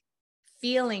like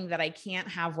feeling that I can't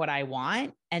have what I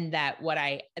want and that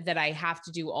I have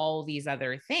to do all these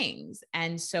other things.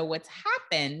 And so what's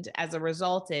happened as a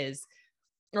result is,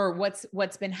 or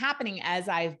what's been happening as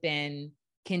I've been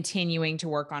continuing to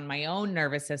work on my own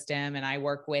nervous system, and I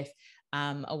work with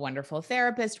a wonderful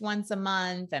therapist once a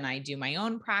month, and I do my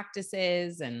own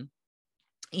practices, and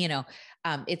you know,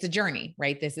 it's a journey,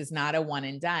 right? This is not a one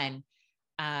and done.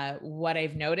 What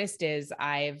I've noticed is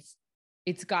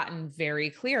it's gotten very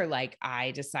clear. Like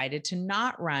I decided to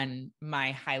not run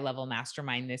my high level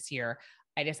mastermind this year.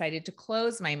 I decided to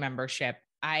close my membership.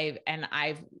 We're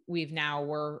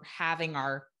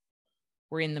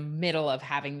in the middle of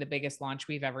having the biggest launch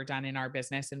we've ever done in our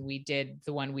business. And we did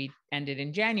the one we ended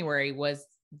in January was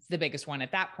the biggest one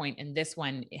at that point. And this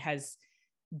one has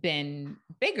been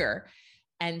bigger.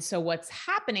 And so what's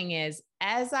happening is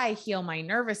as I heal my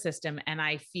nervous system and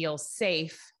I feel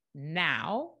safe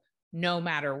now, no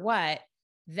matter what,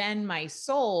 then my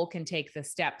soul can take the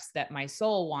steps that my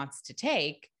soul wants to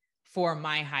take for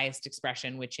my highest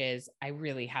expression, which is I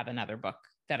really have another book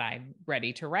that I'm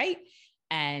ready to write.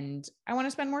 And I want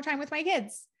to spend more time with my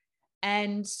kids.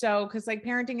 And so, cause like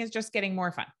parenting is just getting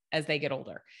more fun as they get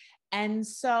older. And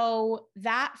so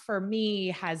that for me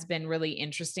has been really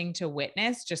interesting to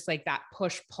witness, just like that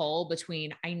push pull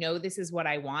between, I know this is what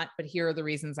I want, but here are the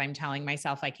reasons I'm telling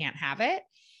myself I can't have it.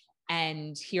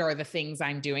 And here are the things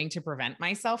I'm doing to prevent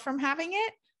myself from having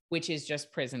it, which is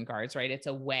just prison guards, right? It's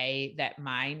a way that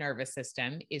my nervous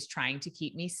system is trying to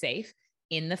keep me safe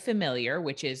in the familiar,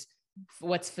 which is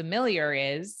what's familiar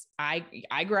is I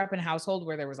grew up in a household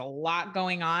where there was a lot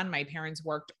going on. My parents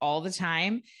worked all the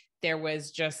time. There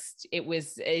was just, it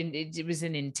was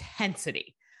an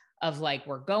intensity of like,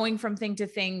 we're going from thing to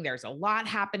thing. There's a lot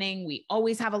happening. We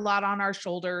always have a lot on our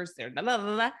shoulders.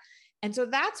 And so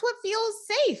that's what feels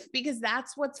safe because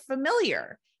that's what's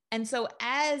familiar. And so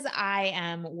as I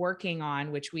am working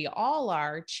on, which we all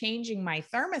are, changing my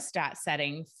thermostat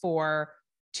setting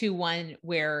to one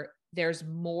where there's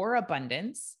more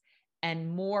abundance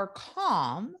and more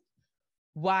calm,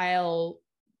 while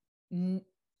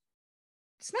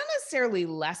it's not necessarily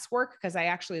less work because I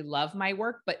actually love my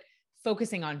work, but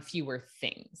focusing on fewer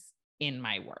things in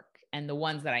my work. And the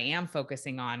ones that I am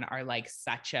focusing on are like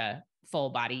such a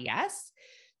full body yes.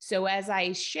 So as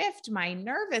I shift my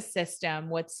nervous system,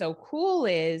 what's so cool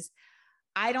is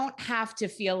I don't have to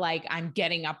feel like I'm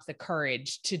getting up the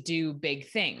courage to do big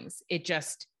things. It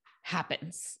just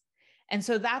happens. And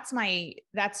so that's my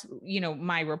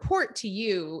report to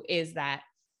you is that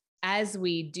as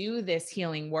we do this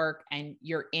healing work and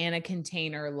you're in a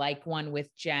container like one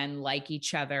with Jen, like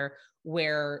each other,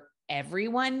 where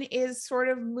everyone is sort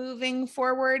of moving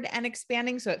forward and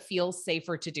expanding. So it feels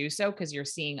safer to do so because you're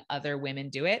seeing other women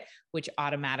do it, which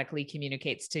automatically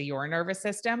communicates to your nervous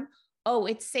system. Oh,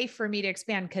 it's safe for me to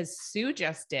expand because Sue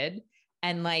just did.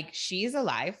 And like, she's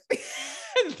alive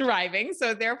and thriving.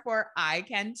 So therefore I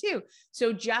can too.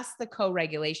 So just the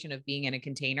co-regulation of being in a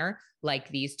container like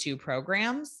these two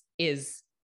programs is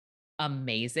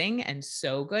amazing and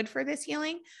so good for this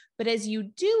healing. But as you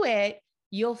do it,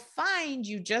 you'll find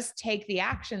you just take the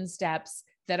action steps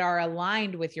that are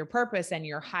aligned with your purpose and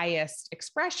your highest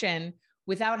expression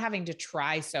without having to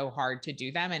try so hard to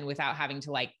do them and without having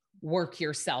to like work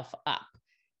yourself up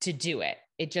to do it.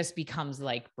 It just becomes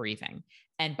like breathing.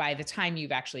 And by the time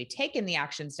you've actually taken the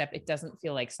action step, it doesn't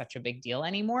feel like such a big deal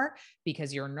anymore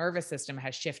because your nervous system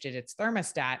has shifted its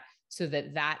thermostat so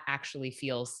that that actually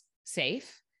feels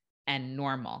safe and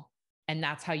normal. And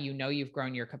that's how you know you've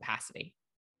grown your capacity.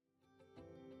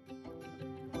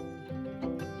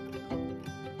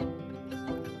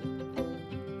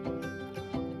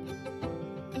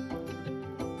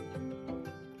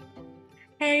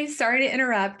 Hey, sorry to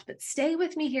interrupt, but stay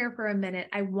with me here for a minute.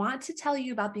 I want to tell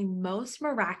you about the most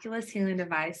miraculous healing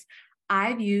device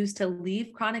I've used to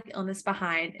leave chronic illness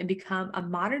behind and become a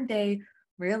modern day,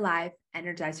 real life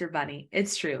Energizer Bunny.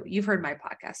 It's true. You've heard my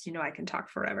podcast. You know I can talk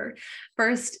forever.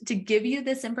 First, to give you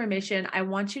this information, I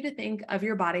want you to think of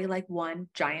your body like one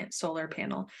giant solar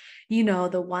panel. You know,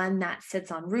 the one that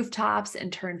sits on rooftops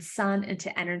and turns sun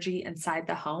into energy inside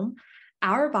the home.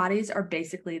 Our bodies are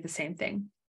basically the same thing,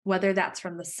 whether that's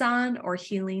from the sun or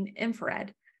healing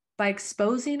infrared. By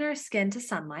exposing our skin to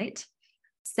sunlight,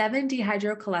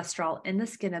 7-dehydrocholesterol in the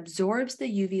skin absorbs the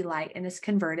UV light and is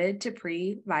converted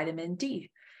to vitamin D,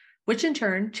 which in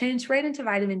turn changes right into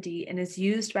vitamin D and is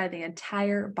used by the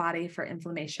entire body for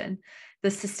inflammation.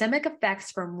 The systemic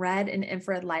effects from red and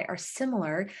infrared light are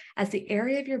similar, as the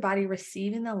area of your body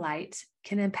receiving the light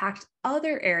can impact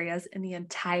other areas in the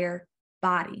entire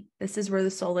body. This is where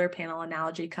the solar panel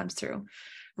analogy comes through.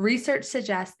 Research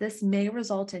suggests this may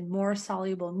result in more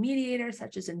soluble mediators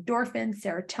such as endorphins,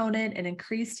 serotonin, and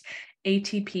increased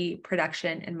ATP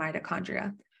production in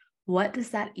mitochondria. What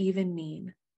does that even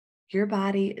mean? Your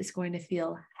body is going to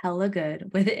feel hella good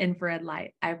with infrared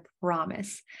light, I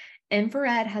promise.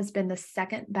 Infrared has been the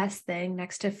second best thing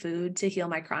next to food to heal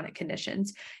my chronic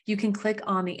conditions. You can click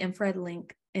on the infrared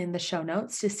link in the show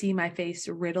notes to see my face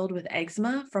riddled with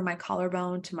eczema from my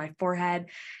collarbone to my forehead.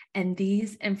 And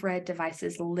these infrared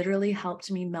devices literally helped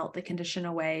me melt the condition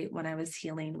away when I was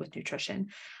healing with nutrition.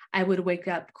 I would wake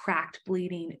up cracked,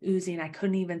 bleeding, oozing. I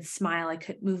couldn't even smile. I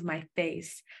couldn't move my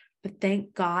face. But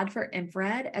thank God for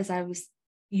infrared, as I was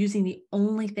using the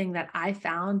only thing that I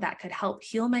found that could help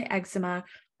heal my eczema,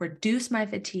 reduce my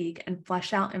fatigue, and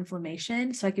flush out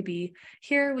inflammation, so I could be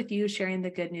here with you sharing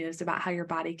the good news about how your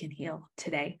body can heal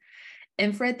today.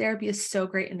 Infrared therapy is so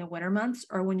great in the winter months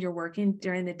or when you're working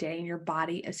during the day and your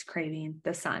body is craving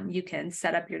the sun. You can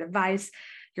set up your device,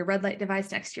 your red light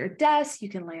device next to your desk. You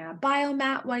can lay on a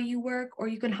biomat while you work, or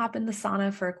you can hop in the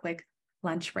sauna for a quick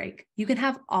lunch break. You can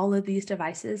have all of these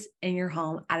devices in your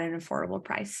home at an affordable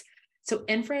price. So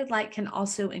infrared light can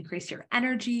also increase your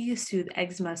energy, soothe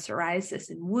eczema,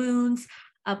 psoriasis, and wounds,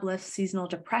 uplift seasonal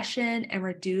depression, and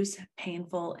reduce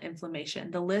painful inflammation.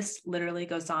 The list literally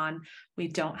goes on. We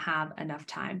don't have enough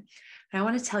time. And I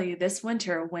want to tell you, this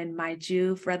winter, when my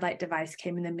Juve red light device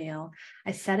came in the mail,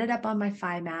 I set it up on my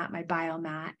mat, my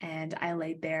biomat, and I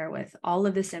laid there with all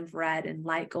of this infrared and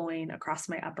light going across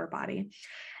my upper body.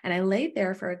 And I laid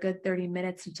there for a good 30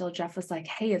 minutes until Jeff was like,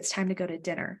 hey, it's time to go to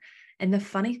dinner. And the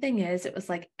funny thing is, it was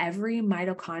like every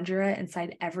mitochondria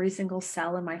inside every single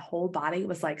cell in my whole body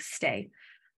was like, stay.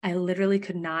 I literally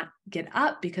could not get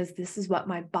up because this is what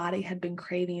my body had been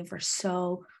craving for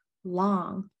so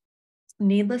long.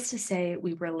 Needless to say,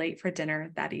 we were late for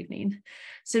dinner that evening.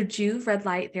 So Juve red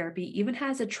light therapy even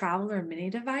has a traveler mini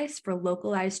device for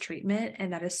localized treatment,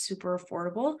 and that is super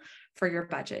affordable for your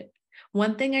budget.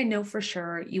 One thing I know for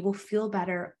sure, you will feel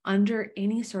better under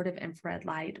any sort of infrared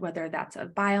light, whether that's a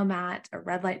biomat, a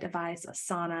red light device, a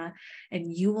sauna, and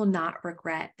you will not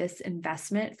regret this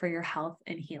investment for your health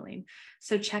and healing.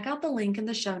 So check out the link in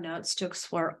the show notes to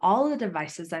explore all the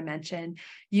devices I mentioned.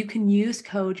 You can use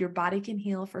code Your Body Can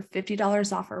Heal for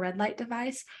 $50 off a red light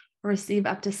device, or receive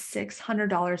up to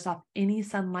 $600 off any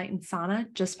sunlight and sauna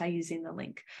just by using the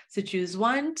link. So choose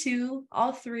one, two,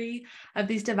 all three of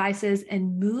these devices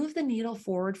and move the needle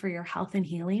forward for your health and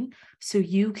healing so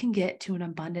you can get to an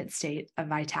abundant state of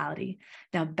vitality.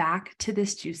 Now back to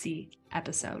this juicy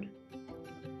episode.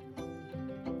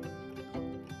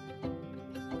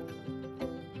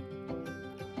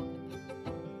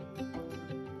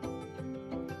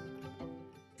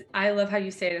 I love how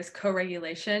you say it as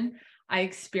co-regulation. I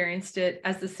experienced it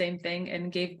as the same thing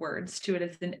and gave words to it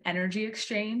as an energy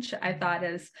exchange. I thought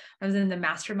as I was in the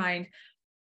mastermind,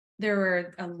 there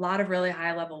were a lot of really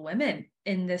high level women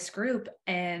in this group.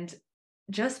 And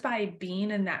just by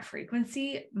being in that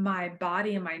frequency, my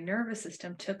body and my nervous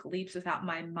system took leaps without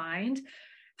my mind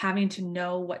having to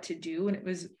know what to do. And it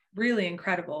was really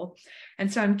incredible. And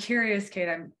so I'm curious, Kate,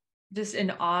 I'm just in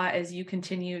awe as you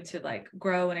continue to like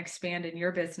grow and expand in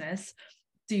your business.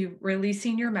 So you're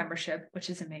releasing your membership, which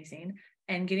is amazing,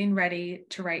 and getting ready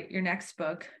to write your next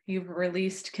book. You've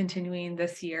released continuing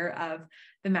this year of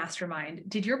the mastermind.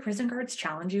 Did your prison guards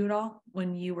challenge you at all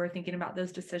when you were thinking about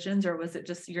those decisions, or was it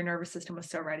just your nervous system was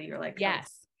so ready? You're like, yes.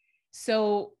 Oh.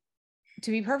 So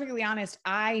to be perfectly honest,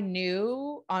 I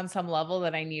knew on some level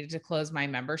that I needed to close my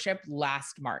membership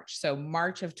last March. So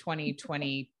March of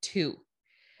 2022.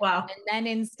 Wow. And then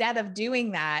instead of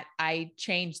doing that, I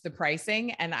changed the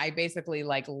pricing and I basically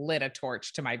like lit a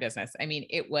torch to my business. I mean,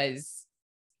 it was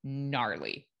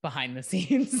gnarly behind the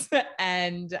scenes.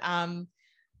 And,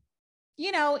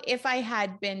 you know, if I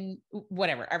had been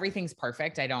whatever, everything's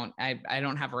perfect. I don't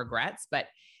have regrets, but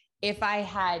if I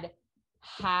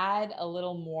had a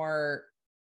little more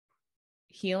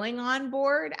healing on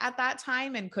board at that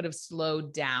time and could have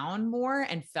slowed down more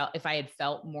and if I had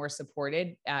felt more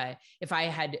supported, if I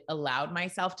had allowed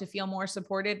myself to feel more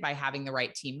supported by having the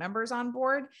right team members on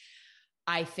board,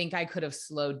 I think I could have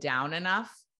slowed down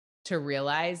enough to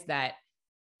realize that,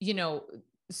 you know,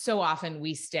 so often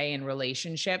we stay in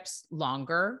relationships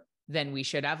longer than we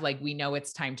should have. Like we know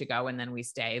it's time to go and then we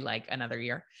stay like another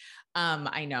year.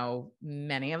 I know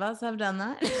many of us have done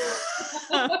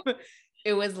that.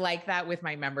 It was like that with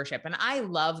my membership, and I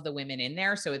love the women in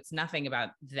there. So it's nothing about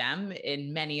them,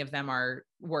 and many of them are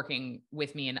working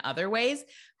with me in other ways,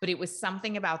 but it was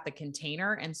something about the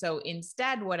container. And so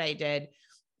instead what I did,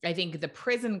 I think the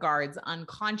prison guards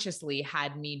unconsciously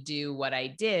had me do what I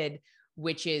did,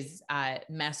 which is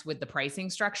mess with the pricing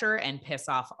structure and piss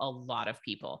off a lot of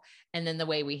people. And then the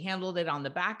way we handled it on the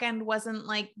back end wasn't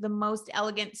like the most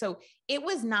elegant. So it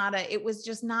was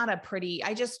just not a pretty,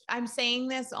 I'm saying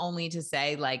this only to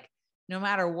say like, no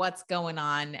matter what's going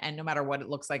on and no matter what it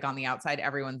looks like on the outside,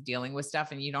 everyone's dealing with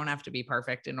stuff and you don't have to be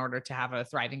perfect in order to have a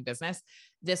thriving business.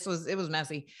 It was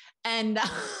messy. And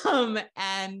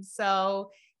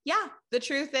so yeah, the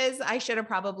truth is I should have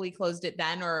probably closed it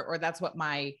then, or that's what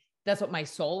my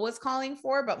soul was calling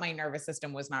for, but my nervous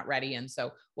system was not ready. And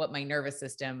so what my nervous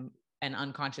system and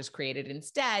unconscious created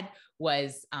instead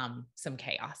was some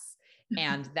chaos.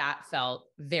 And that felt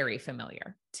very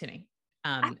familiar to me.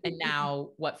 And now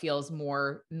what feels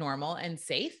more normal and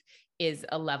safe is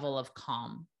a level of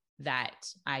calm that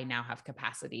I now have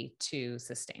capacity to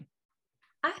sustain.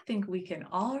 I think we can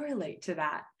all relate to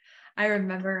that. I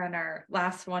remember on our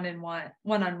last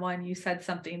one-on-one, you said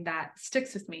something that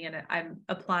sticks with me and I'm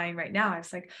applying right now. I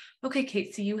was like, okay,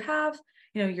 Kate, so you have,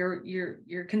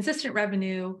 your consistent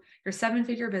revenue, your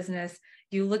 7-figure business.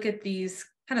 You look at these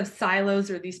kind of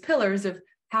silos or these pillars of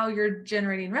how you're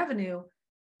generating revenue.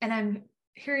 And I'm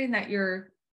hearing that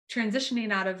you're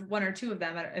transitioning out of one or two of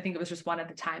them. I think it was just one at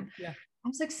the time. Yeah. I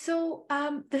was like, so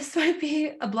this might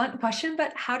be a blunt question,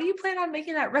 but how do you plan on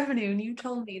making that revenue? And you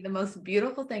told me the most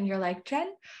beautiful thing. You're like,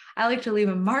 Jen, I like to leave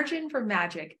a margin for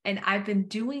magic. And I've been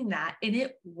doing that and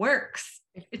it works.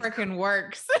 It freaking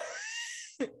works.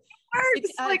 It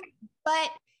works. But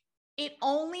it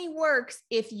only works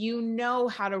if you know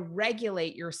how to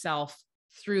regulate yourself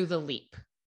through the leap.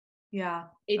 Yeah.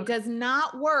 It does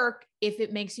not work if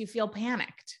it makes you feel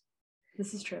panicked.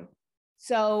 This is true.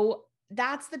 So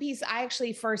that's the piece. I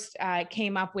actually first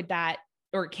came up with that,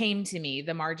 or came to me,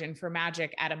 the margin for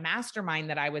magic, at a mastermind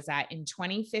that I was at in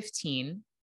 2015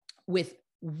 with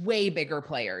way bigger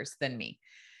players than me.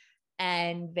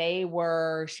 And they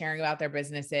were sharing about their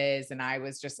businesses. And I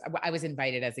was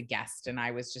invited as a guest and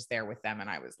I was just there with them. And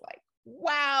I was like,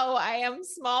 wow, I am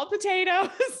small potatoes.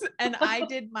 And I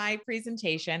did my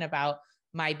presentation about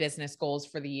my business goals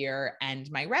for the year and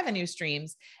my revenue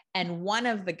streams. And one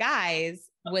of the guys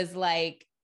was like,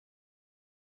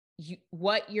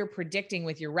 what you're predicting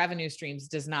with your revenue streams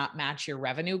does not match your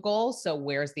revenue goals. So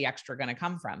where's the extra going to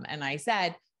come from? And I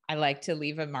said, I like to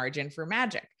leave a margin for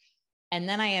magic. And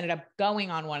then I ended up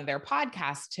going on one of their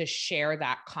podcasts to share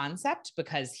that concept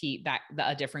because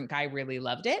a different guy really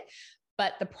loved it.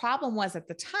 But the problem was, at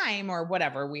the time, or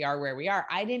whatever, we are where we are,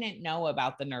 I didn't know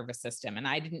about the nervous system and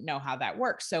I didn't know how that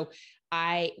works. So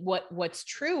what's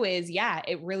true is, yeah,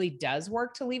 it really does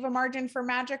work to leave a margin for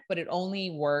magic, but it only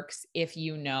works if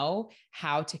you know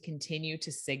how to continue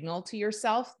to signal to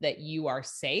yourself that you are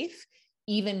safe,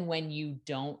 even when you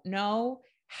don't know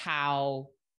how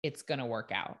it's going to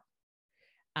work out.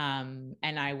 And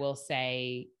I will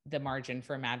say the margin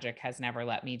for magic has never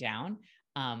let me down.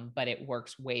 But it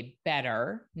works way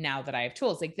better now that I have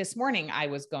tools. Like this morning, I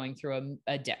was going through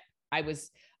a dip.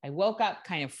 I woke up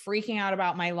kind of freaking out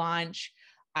about my launch.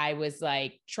 I was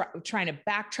like trying to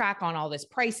backtrack on all this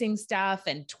pricing stuff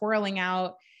and twirling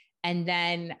out. And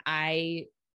then I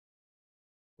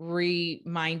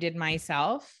reminded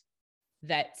myself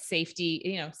that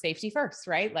safety first,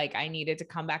 right? Like I needed to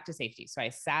come back to safety. So I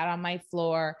sat on my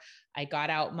floor. I got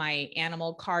out my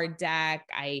animal card deck.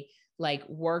 I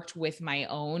worked with my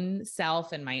own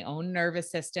self and my own nervous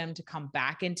system to come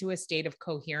back into a state of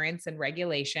coherence and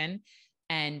regulation.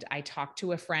 And I talked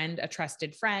to a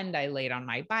trusted friend. I laid on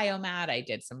my biomat. I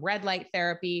did some red light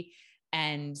therapy.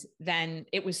 And then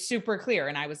it was super clear.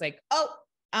 And I was like, oh,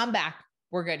 I'm back.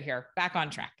 We're good here. Back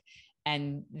on track.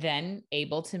 And then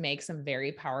able to make some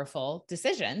very powerful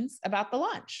decisions about the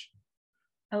launch.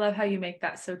 I love how you make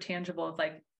that so tangible of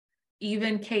like,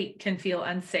 even Kate can feel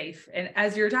unsafe. And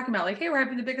as you're talking about, like, hey, we're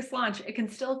having the biggest launch, it can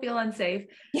still feel unsafe.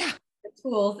 Yeah. The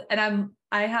tools. And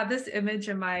I have this image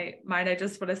in my mind. I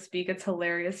just want to speak. It's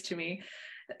hilarious to me.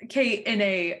 Kate in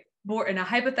a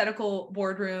hypothetical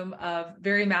boardroom of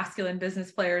very masculine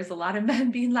business players, a lot of men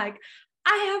being like,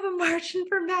 I have a margin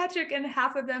for magic, and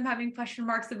half of them having question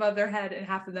marks above their head and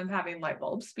half of them having light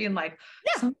bulbs, being like,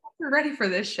 yeah, so we're ready for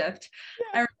this shift.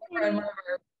 Yeah. I remember in one of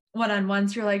our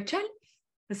one-on-ones, you're like, Jen,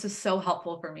 this is so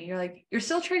helpful for me. You're like, you're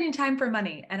still trading time for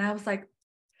money. And I was like,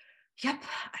 yep,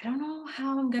 I don't know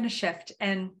how I'm going to shift.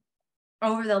 And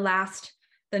over the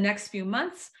next few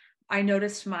months, I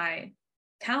noticed my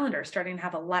calendar starting to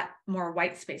have a lot more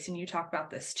white space. And you talk about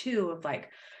this too, of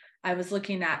like, I was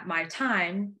looking at my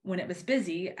time when it was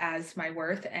busy as my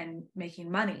worth and making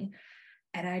money.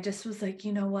 And I just was like,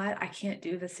 you know what? I can't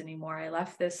do this anymore. I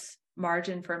left this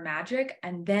margin for magic.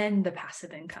 And then the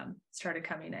passive income started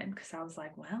coming in because I was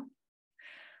like, well,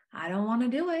 I don't want to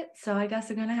do it. So I guess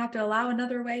I'm going to have to allow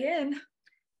another way in.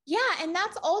 Yeah. And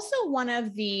that's also one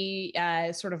of the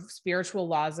sort of spiritual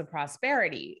laws of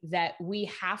prosperity, that we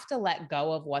have to let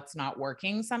go of what's not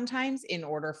working sometimes in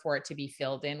order for it to be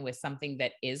filled in with something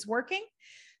that is working.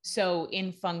 So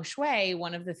in feng shui,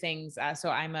 one of the things, so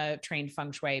I'm a trained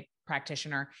feng shui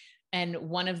practitioner. And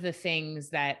one of the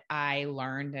things that I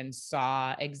learned and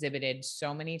saw exhibited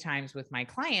so many times with my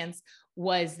clients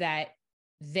was that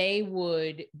they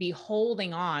would be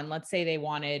holding on. Let's say they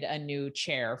wanted a new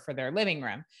chair for their living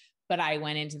room, but I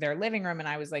went into their living room and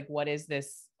I was like, what is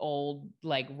this old,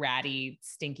 like ratty,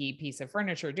 stinky piece of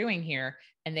furniture doing here?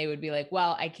 And they would be like,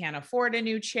 well, I can't afford a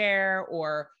new chair,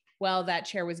 or, well, that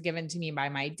chair was given to me by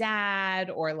my dad,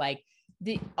 or like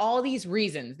all these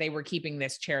reasons they were keeping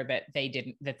this chair that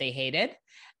they hated.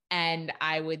 And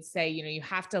I would say, you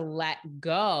have to let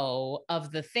go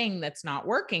of the thing that's not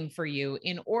working for you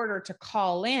in order to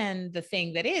call in the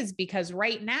thing that is, because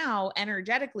right now,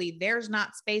 energetically, there's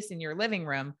not space in your living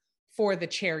room for the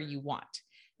chair you want.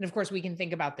 And of course, we can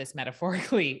think about this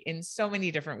metaphorically in so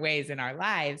many different ways in our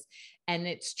lives. And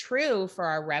it's true for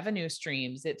our revenue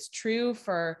streams. It's true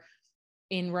for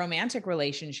in romantic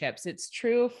relationships. It's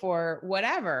true for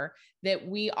whatever, that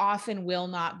we often will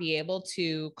not be able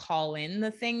to call in the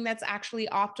thing that's actually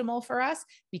optimal for us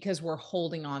because we're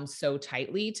holding on so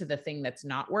tightly to the thing that's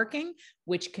not working,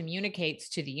 which communicates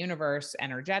to the universe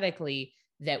energetically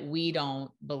that we don't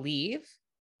believe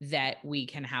that we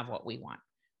can have what we want.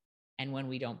 And when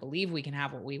we don't believe we can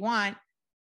have what we want,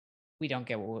 we don't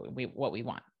get what we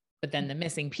want. But then the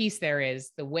missing piece there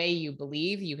is the way you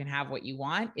believe you can have what you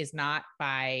want is not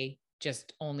by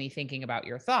just only thinking about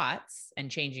your thoughts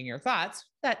and changing your thoughts.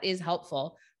 That is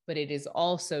helpful, but it is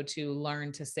also to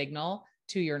learn to signal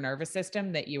to your nervous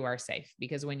system that you are safe.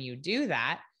 Because when you do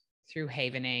that through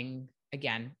havening,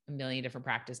 again, a million different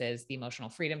practices, the emotional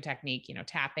freedom technique,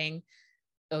 tapping,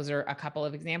 those are a couple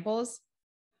of examples.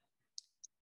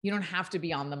 You don't have to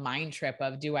be on the mind trip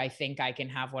of, do I think I can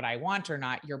have what I want or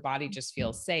not? Your body just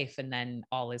feels safe, and then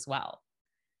all is well.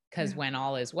 Because when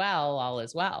all is well, all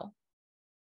is well.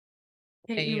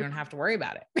 And you don't have to worry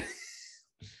about it.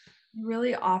 You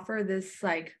really offer this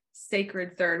like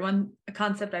sacred third. One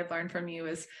concept I've learned from you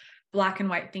is black and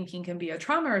white thinking can be a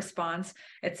trauma response.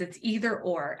 It's either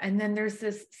or. And then there's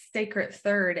this sacred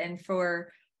third. And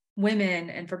for women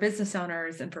and for business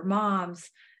owners and for moms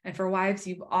and for wives,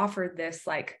 you've offered this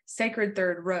like sacred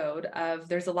third road of,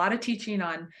 there's a lot of teaching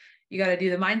on, you got to do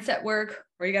the mindset work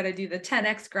or you got to do the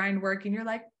 10X grind work. And you're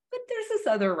like, but there's this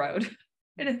other road.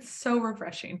 And it's so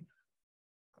refreshing.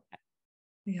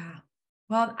 Yeah.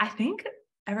 Well, I think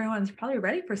everyone's probably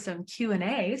ready for some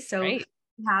Q&A. So Great.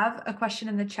 We have a question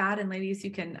in the chat, and ladies,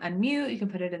 you can unmute, you can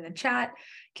put it in the chat.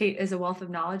 Kate is a wealth of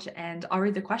knowledge, and I'll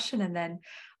read the question and then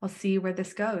I'll see where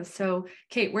this goes. So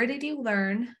Kate, where did you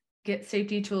get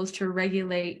safety tools to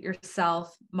regulate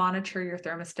yourself, monitor your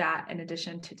thermostat in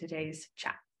addition to today's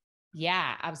chat?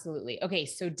 Yeah, absolutely. Okay.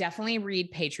 So definitely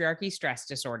read Patriarchy, Stress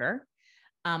Disorder.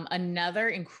 Another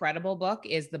incredible book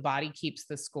is The Body Keeps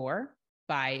the Score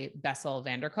by Bessel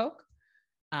van der Kolk.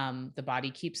 The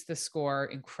Body Keeps the Score,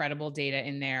 incredible data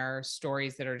in there,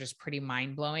 stories that are just pretty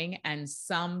mind-blowing, and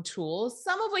some tools,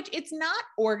 some of which it's not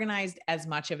organized as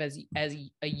much of as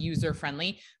a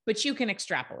user-friendly, but you can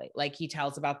extrapolate. Like he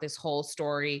tells about this whole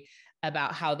story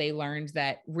about how they learned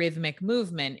that rhythmic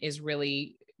movement is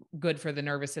really good for the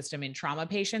nervous system in trauma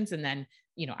patients. And then,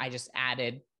 I just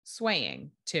added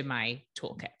swaying to my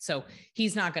toolkit. So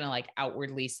he's not going to like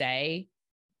outwardly say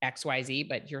XYZ,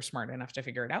 but you're smart enough to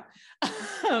figure it out.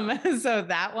 So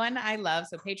that one I love.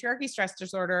 So Patriarchy, Stress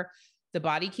Disorder, The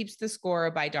Body Keeps the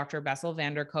Score by Dr. Bessel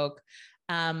van der Kolk.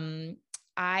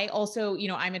 I also,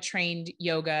 I'm a trained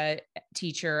yoga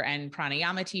teacher and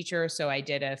pranayama teacher. So I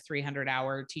did a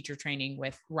 300-hour teacher training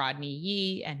with Rodney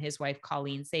Yee and his wife,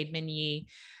 Colleen Seidman Yee.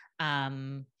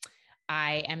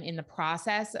 I am in the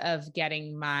process of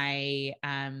getting my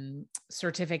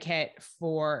certificate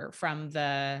from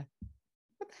the,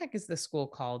 what the heck is the school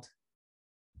called?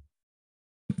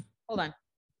 Hold on. I'm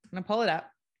going to pull it up.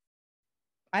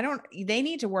 They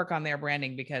need to work on their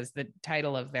branding because the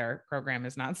title of their program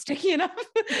is not sticky enough.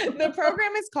 The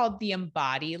program is called the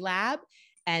Embody Lab,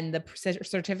 and the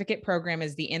certificate program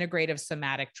is the Integrative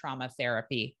Somatic Trauma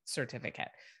Therapy Certificate.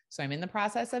 So I'm in the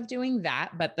process of doing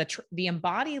that, but the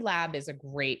Embody Lab is a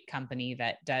great company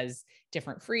that does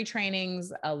different free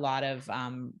trainings, a lot of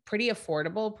pretty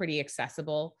affordable, pretty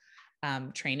accessible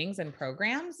trainings and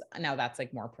programs. Now that's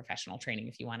like more professional training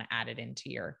if you want to add it into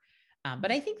your,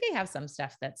 but I think they have some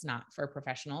stuff that's not for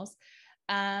professionals.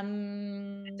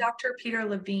 Dr. Peter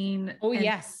Levine. Oh,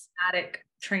 yes. Somatic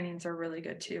trainings are really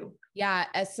good too.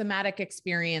 Yeah. Somatic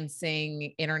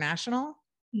Experiencing International.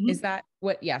 Mm-hmm. Is that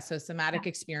what? Yeah. So Somatic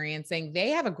Experiencing, they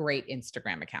have a great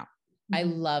Instagram account. Mm-hmm. I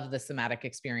love the Somatic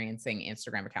Experiencing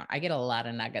Instagram account. I get a lot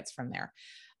of nuggets from there.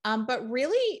 But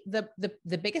really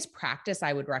the biggest practice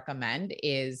I would recommend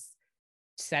is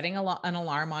setting an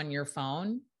alarm on your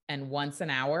phone, and once an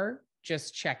hour,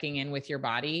 just checking in with your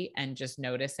body and just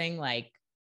noticing like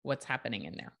what's happening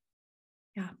in there.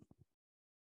 Yeah.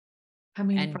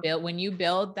 When you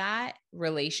build that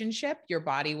relationship, your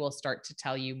body will start to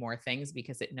tell you more things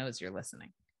because it knows you're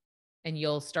listening. And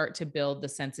you'll start to build the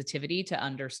sensitivity to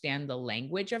understand the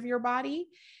language of your body.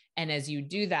 And as you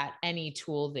do that, any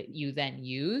tool that you then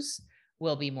use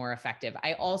will be more effective.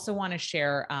 I also want to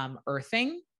share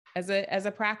earthing as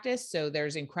a practice. So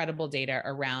there's incredible data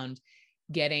around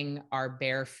getting our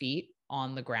bare feet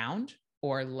on the ground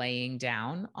or laying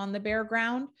down on the bare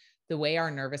ground. The way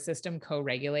our nervous system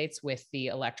co-regulates with the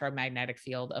electromagnetic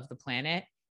field of the planet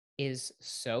is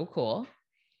so cool.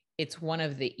 It's one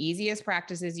of the easiest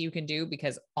practices you can do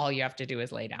because all you have to do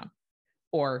is lay down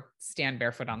or stand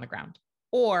barefoot on the ground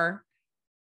or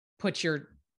put your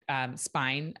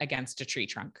spine against a tree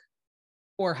trunk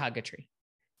or hug a tree,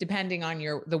 depending on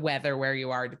the weather where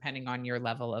you are, depending on your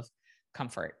level of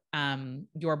comfort.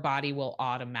 Your body will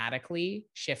automatically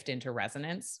shift into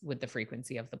resonance with the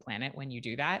frequency of the planet when you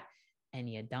do that. And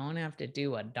you don't have to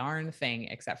do a darn thing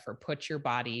except for put your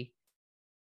body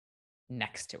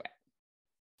next to it.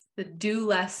 The do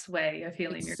less way of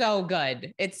healing. It's so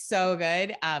good. It's so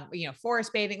good.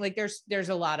 Forest bathing, like there's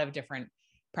a lot of different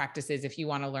practices. If you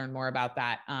want to learn more about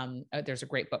that, there's a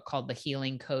great book called The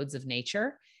Healing Codes of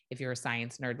Nature. If you're a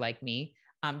science nerd like me,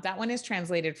 that one is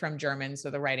translated from German. So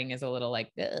the writing is a little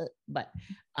like, but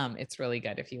it's really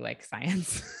good if you like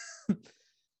science.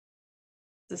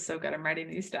 This is so good. I'm writing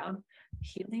these down.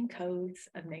 Healing Codes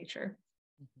of Nature.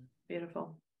 Mm-hmm.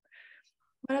 Beautiful.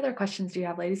 What other questions do you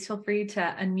have, ladies? Feel free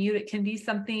to unmute. It can be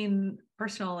something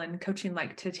personal and coaching,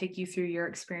 like to take you through your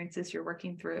experiences you're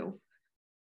working through.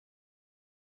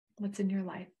 What's in your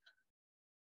life?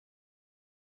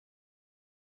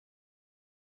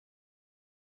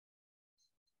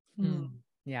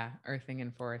 Yeah, earthing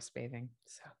and forest bathing.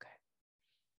 So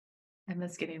good.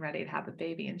 Emma's getting ready to have a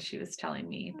baby, and she was telling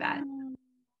me that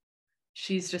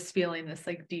she's just feeling this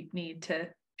like deep need to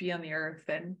be on the earth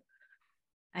and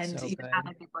so even have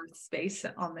like a birth space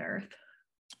on the earth.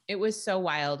 It was so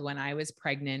wild when I was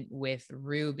pregnant with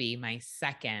Ruby, my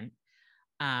second.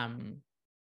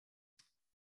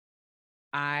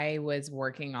 I was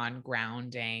working on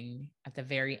grounding at the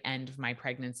very end of my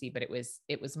pregnancy, but it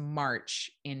was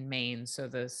March in Maine. So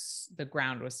the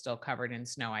ground was still covered in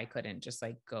snow. I couldn't just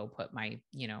like go put my,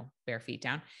 bare feet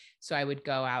down. So I would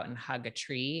go out and hug a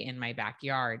tree in my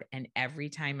backyard. And every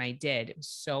time I did, it was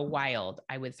so wild,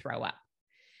 I would throw up.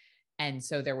 And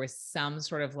so there was some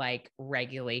sort of like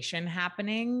regulation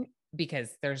happening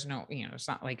because there's no, it's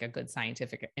not like a good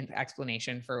scientific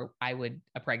explanation for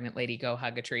a pregnant lady go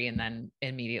hug a tree and then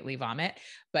immediately vomit.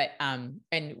 But, and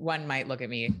one might look at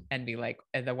me and be like,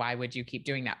 why would you keep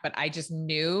doing that? But I just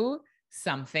knew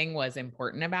something was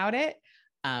important about it.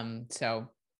 So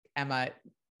Emma,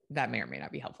 that may or may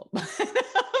not be helpful.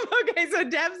 Okay. So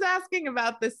Deb's asking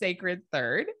about the sacred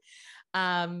third.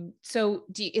 So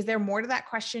is there more to that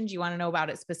question? Do you want to know about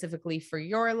it specifically for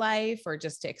your life or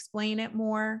just to explain it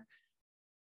more?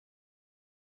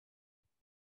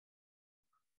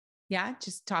 Yeah,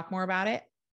 just talk more about it.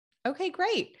 Okay,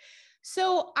 great.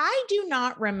 So I do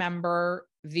not remember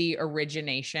the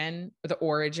origin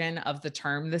of the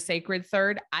term, the sacred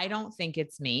third. I don't think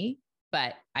it's me,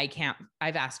 but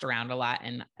I've asked around a lot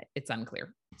and it's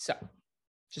unclear. So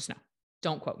just know,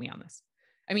 don't quote me on this.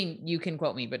 I mean, you can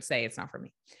quote me, but say it's not for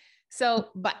me. So,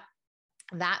 but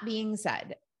that being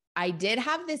said, I did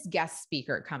have this guest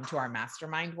speaker come to our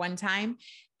mastermind one time,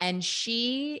 and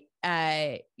she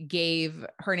her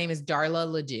name is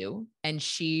Darla Ledoux, and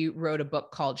she wrote a book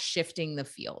called Shifting the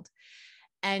Field.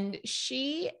 And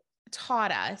she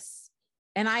taught us,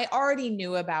 and I already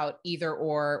knew about either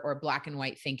or black and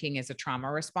white thinking as a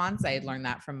trauma response. I had learned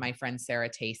that from my friend, Sarah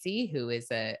Tacey, who is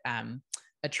a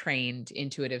trained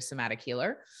intuitive somatic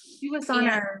healer. He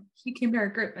came to our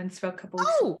group and spoke a couple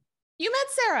weeks ago. You met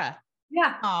Sarah.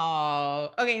 Yeah. Oh,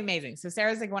 okay. Amazing. So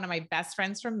Sarah's like one of my best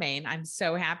friends from Maine. I'm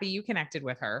so happy you connected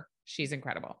with her. She's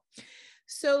incredible.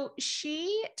 So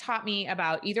she taught me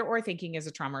about either or thinking as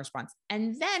a trauma response.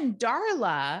 And then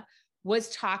Darla was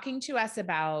talking to us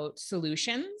about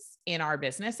solutions in our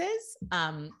businesses,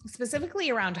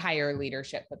 specifically around higher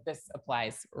leadership, but this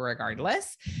applies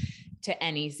regardless to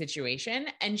any situation.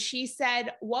 And she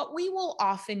said, what we will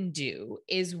often do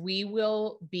is we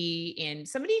will be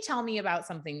somebody tell me about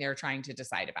something they're trying to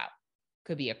decide about.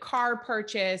 Could be a car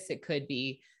purchase. It could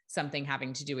be something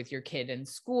having to do with your kid in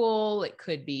school. It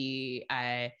could be,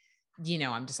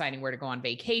 I'm deciding where to go on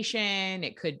vacation.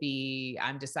 It could be,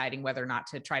 I'm deciding whether or not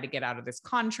to try to get out of this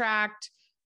contract.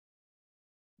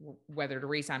 whether to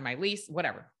re-sign my lease,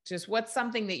 whatever. Just what's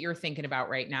something that you're thinking about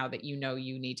right now that you know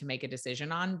you need to make a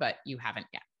decision on, but you haven't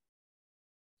yet?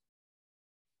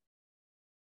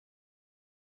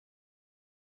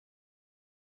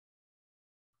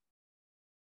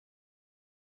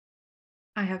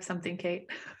 I have something, Kate.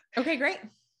 Okay, great.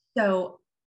 So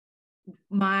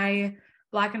my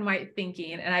black and white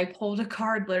thinking, and I pulled a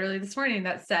card literally this morning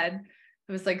that said,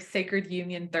 it was like Sacred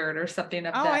Union Third or something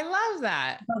of Oh, that. I love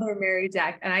that. Mother Mary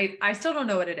deck. And I still don't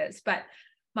know what it is, but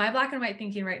my black and white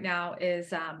thinking right now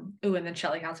is, and then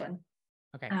Shelly has one.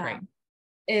 Okay, great.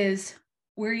 Is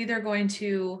we're either going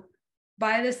to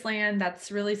buy this land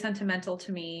that's really sentimental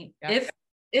to me, Yep.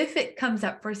 if it comes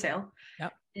up for sale,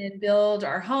 Yep. and build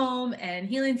our home and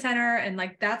healing center, and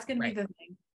like that's going to be the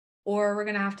thing, or we're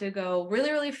going to have to go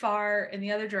really, really far in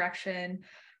the other direction,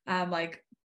 like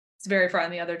it's very far in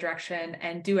the other direction,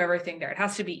 and do everything there. It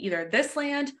has to be either this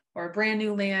land or a brand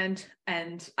new land,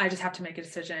 and I just have to make a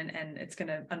decision, and it's going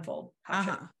to unfold.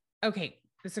 Okay,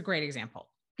 that's a great example.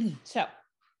 So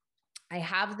I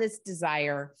have this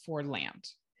desire for land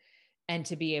and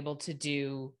to be able to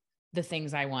do the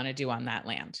things I want to do on that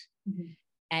land. Mm-hmm.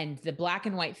 And the black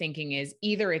and white thinking is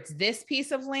either it's this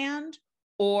piece of land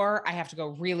or I have to go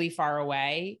really far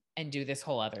away and do this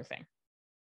whole other thing.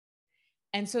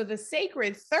 And so the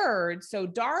sacred third, so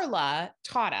Darla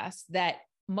taught us that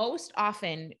most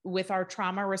often with our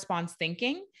trauma response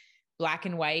thinking, black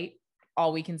and white,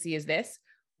 all we can see is this,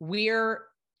 we're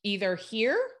either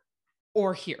here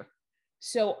or here.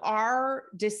 So our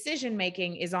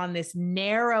decision-making is on this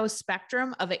narrow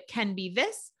spectrum of it can be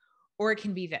this or it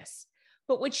can be this.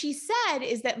 But what she said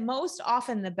is that most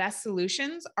often the best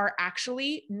solutions are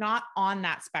actually not on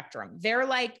that spectrum. They're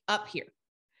like up here,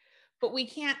 but we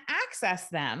can't access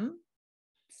them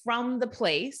from the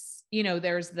place. You know,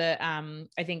 there's the,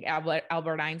 I think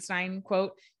Albert Einstein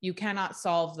quote, you cannot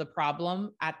solve the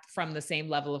problem from the same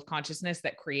level of consciousness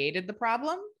that created the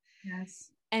problem. Yes.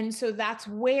 And so that's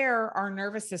where our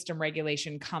nervous system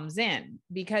regulation comes in,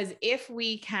 because if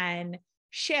we can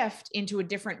shift into a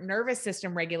different nervous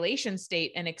system regulation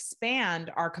state and expand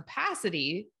our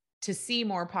capacity to see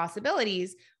more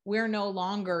possibilities, we're no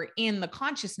longer in the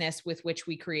consciousness with which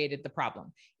we created the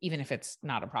problem, even if it's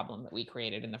not a problem that we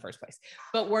created in the first place.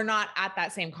 But we're not at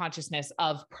that same consciousness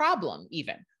of problem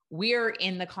even. We're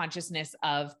in the consciousness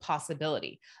of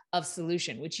possibility, of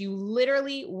solution, which you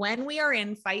literally, when we are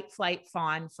in fight, flight,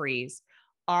 fawn, freeze,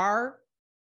 our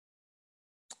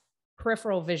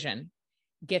peripheral vision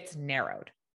gets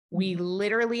narrowed. We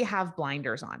literally have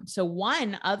blinders on. So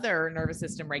one other nervous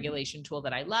system regulation tool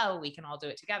that I love, we can all do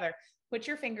it together. Put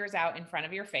your fingers out in front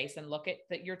of your face and look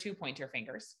at your 2 pointer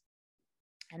fingers.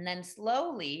 And then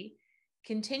slowly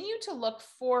continue to look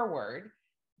forward,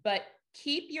 but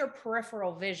keep your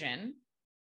peripheral vision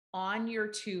on your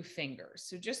 2 fingers.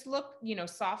 So just look,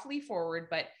 softly forward,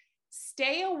 but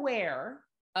stay aware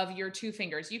of your 2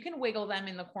 fingers. You can wiggle them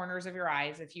in the corners of your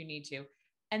eyes if you need to.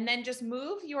 And then just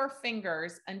move your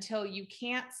fingers until you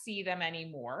can't see them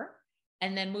anymore.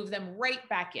 And then move them right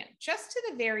back in, just to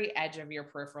the very edge of your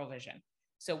peripheral vision.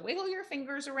 So wiggle your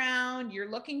fingers around. You're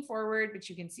looking forward, but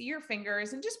you can see your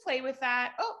fingers and just play with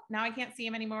that. Oh, now I can't see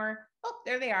them anymore. Oh,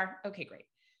 there they are. Okay, great.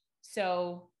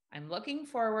 So I'm looking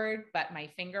forward, but my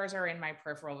fingers are in my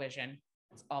peripheral vision.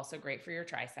 It's also great for your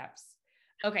triceps.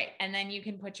 Okay. And then you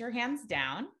can put your hands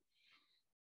down.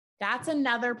 That's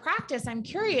another practice. I'm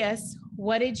curious,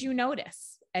 what did you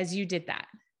notice as you did that?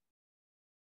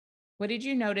 What did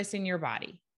you notice in your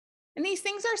body? And these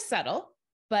things are subtle,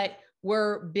 but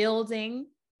we're building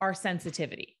our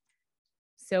sensitivity.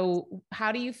 So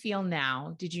how do you feel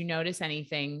now? Did you notice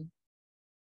anything?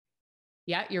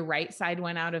 Yeah, your right side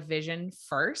went out of vision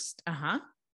first.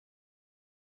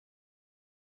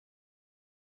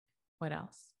 What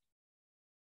else?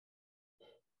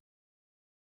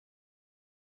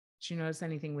 Did you notice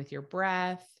anything with your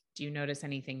breath? Do you notice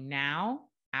anything now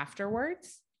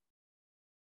afterwards?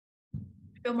 I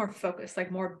feel more focused,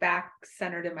 like more back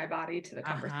centered in my body to the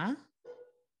conversation.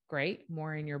 Great.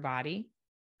 More in your body.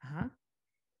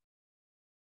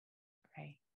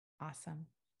 Okay. Awesome.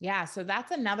 Yeah. So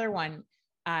that's another one.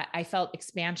 I felt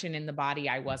expansion in the body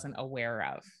I wasn't aware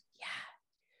of. Yeah.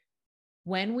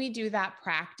 When we do that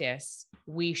practice,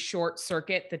 we short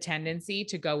circuit the tendency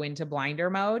to go into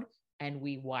blinder mode and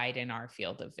we widen our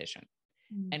field of vision.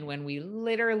 And when we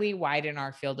literally widen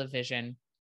our field of vision,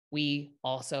 we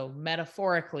also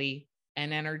metaphorically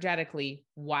and energetically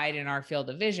widen our field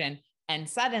of vision. And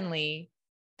suddenly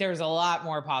there's a lot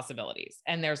more possibilities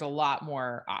and there's a lot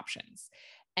more options.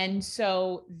 And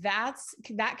so that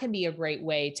can be a great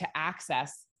way to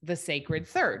access the sacred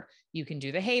third. You can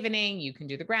do the havening, you can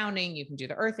do the grounding, you can do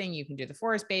the earthing, you can do the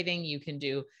forest bathing, you can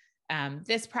do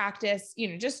this practice,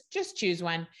 just choose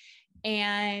one.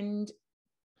 And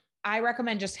I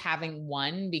recommend just having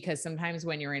one, because sometimes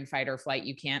when you're in fight or flight,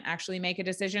 you can't actually make a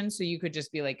decision. So you could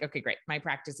just be like, okay, great. My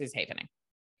practice is havening.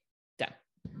 Done.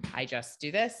 I just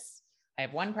do this. I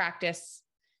have one practice,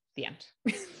 the end.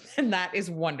 And that is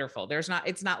wonderful.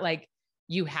 It's not like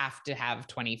you have to have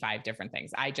 25 different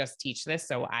things. I just teach this.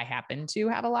 So I happen to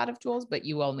have a lot of tools, but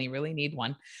you only really need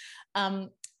one.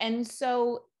 And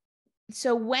so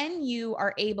when you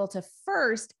are able to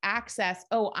first access,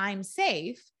 oh, I'm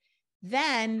safe,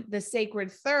 then the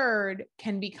sacred third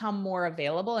can become more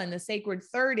available. And the sacred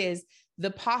third is the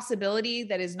possibility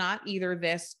that is not either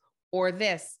this or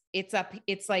this. It's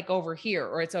like over here,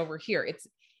 or it's over here.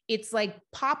 It's like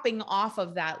popping off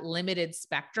of that limited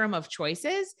spectrum of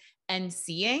choices and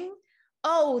seeing,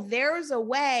 oh, there's a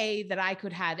way that I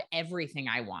could have everything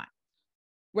I want.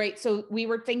 Right. So we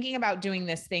were thinking about doing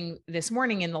this thing this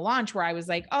morning in the launch where I was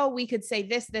like, oh, we could say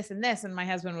this, this, and this. And my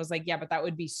husband was like, yeah, but that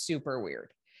would be super weird.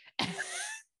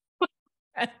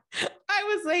 I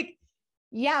was like,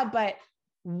 yeah, but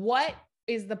what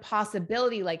is the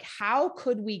possibility? Like, how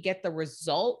could we get the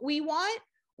result we want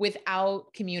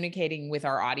without communicating with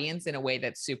our audience in a way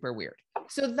that's super weird?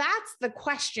 So that's the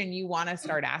question you want to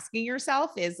start asking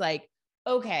yourself, is like,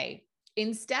 okay,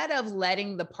 instead of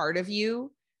letting the part of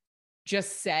you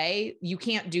just say, you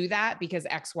can't do that because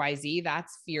XYZ,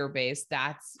 that's fear-based,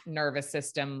 that's nervous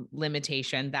system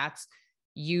limitation, that's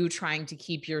you trying to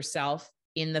keep yourself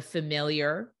in the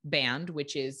familiar band,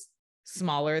 which is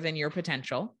smaller than your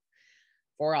potential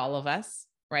for all of us,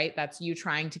 right? That's you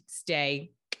trying to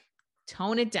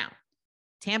tone it down,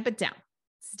 tamp it down,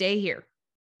 stay here.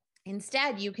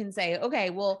 Instead, you can say, okay,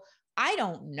 well, I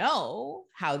don't know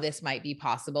how this might be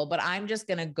possible, but I'm just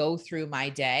going to go through my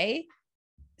day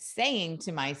saying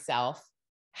to myself,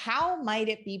 how might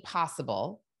it be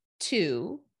possible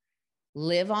to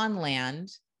live on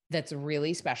land that's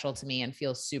really special to me and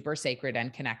feel super sacred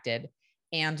and connected,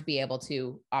 and be able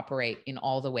to operate in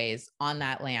all the ways on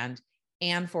that land,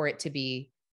 and for it to be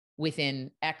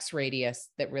within X radius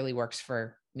that really works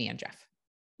for me and Jeff.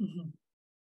 Mm-hmm.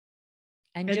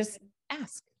 And just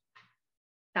ask.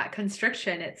 That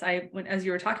constriction, as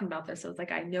you were talking about this, it was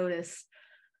like, I notice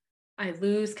I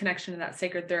lose connection to that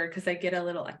sacred third because I get a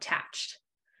little attached.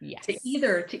 Yes. To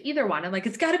either one. I'm like,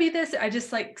 it's got to be this. I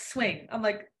just like swing. I'm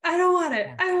like, I don't want it.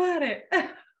 I want it.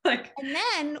 Like, and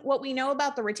then what we know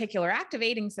about the reticular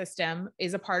activating system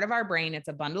is a part of our brain. It's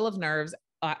a bundle of nerves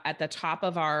at the top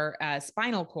of our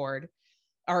spinal cord,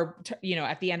 or,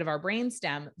 at the end of our brain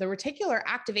stem. The reticular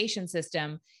activation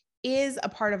system is a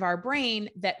part of our brain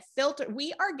that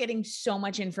we are getting so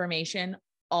much information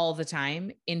all the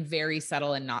time in very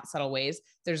subtle and not subtle ways.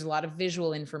 There's a lot of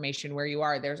visual information where you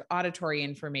are. There's auditory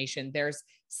information. There's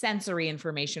sensory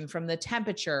information from the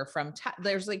temperature,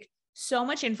 there's like so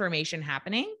much information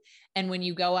happening. And when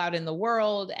you go out in the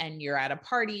world and you're at a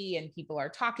party and people are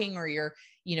talking, or you're,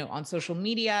 on social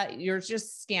media, you're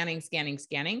just scanning.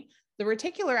 The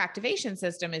reticular activation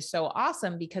system is so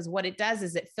awesome because what it does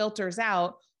is it filters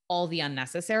out all the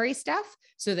unnecessary stuff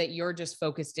so that you're just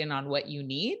focused in on what you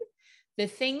need. The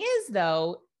thing is,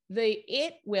 though,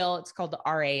 it's called the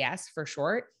RAS for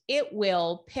short. It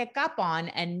will pick up on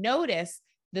and notice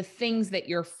the things that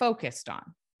you're focused on.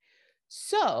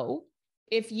 So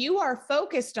if you are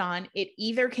focused on it,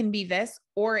 either can be this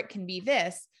or it can be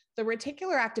this, the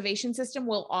reticular activation system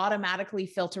will automatically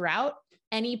filter out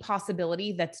any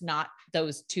possibility that's not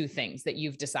those two things that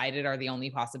you've decided are the only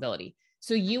possibility.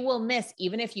 So you will miss,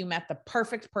 even if you met the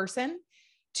perfect person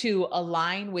to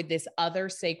align with this other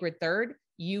sacred third,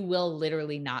 you will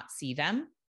literally not see them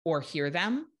or hear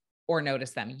them or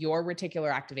notice them. Your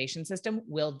reticular activation system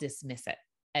will dismiss it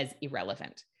as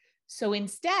irrelevant. So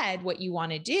instead, what you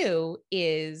want to do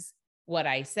is what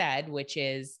I said, which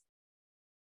is,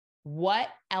 what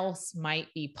else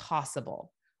might be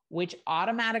possible, which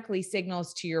automatically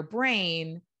signals to your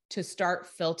brain to start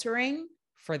filtering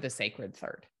for the sacred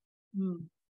third. And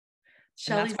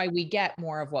that's why we get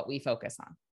more of what we focus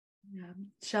on. Yeah.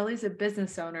 Shelly's a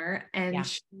business owner, and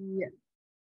she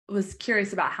was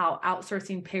curious about how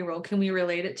outsourcing payroll, can we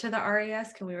relate it to the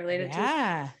RAS? Can we relate it to?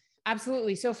 Yeah,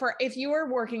 absolutely. So if you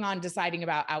are working on deciding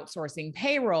about outsourcing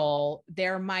payroll,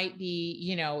 there might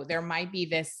be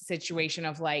this situation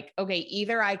of like, okay,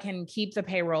 either I can keep the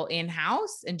payroll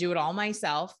in-house and do it all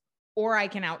myself, or I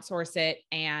can outsource it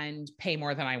and pay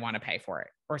more than I want to pay for it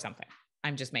or something.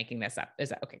 I'm just making this up. Is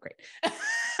that okay? Great.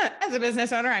 As a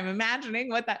business owner, I'm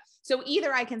imagining so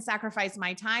either I can sacrifice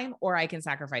my time or I can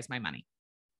sacrifice my money.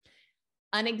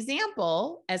 An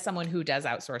example, as someone who does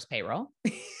outsource payroll,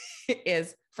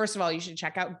 is, first of all, you should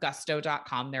check out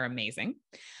gusto.com. They're amazing.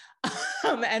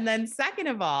 And then second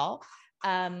of all,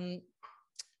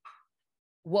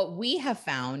 what we have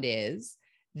found is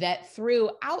that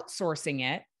through outsourcing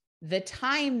it, the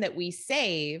time that we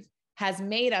save has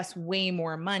made us way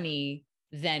more money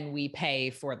than we pay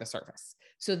for the service.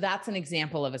 So that's an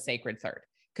example of a sacred third.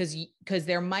 Because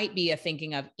there might be a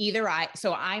thinking of either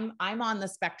I'm on the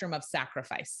spectrum of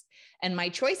sacrifice, and my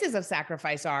choices of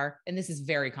sacrifice are, and this is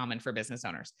very common for business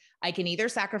owners, I can either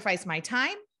sacrifice my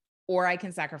time or I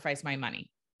can sacrifice my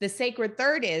money. The sacred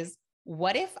third is,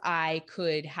 what if I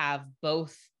could have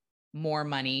both more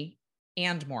money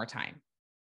and more time?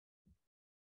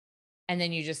 And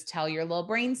then you just tell your little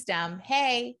brainstem,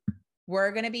 hey,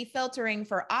 we're going to be filtering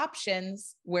for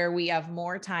options where we have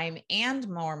more time and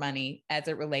more money as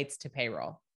it relates to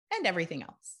payroll and everything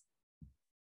else.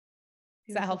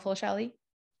 Is that helpful, Shelly?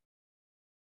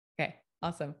 Okay,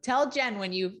 awesome. Tell Jen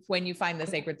when you find the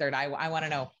sacred third. I want to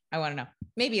know. I want to know.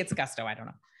 Maybe it's Gusto. I don't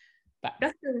know. But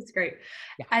Gusto is great.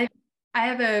 Yeah. I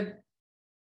have a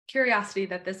curiosity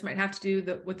that this might have to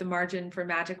do with the margin for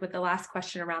magic with the last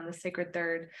question around the sacred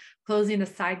third, closing a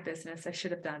side business I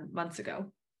should have done months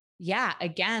ago. Yeah.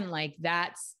 Again, like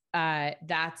that's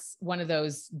one of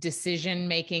those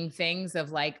decision-making things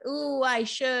of like, oh, I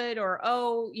should, or,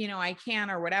 oh, I can,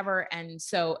 or whatever. And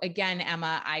so again,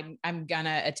 Emma, I'm going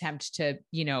to attempt to,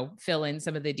 fill in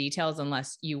some of the details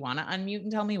unless you want to unmute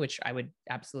and tell me, which I would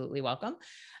absolutely welcome.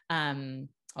 I'll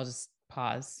just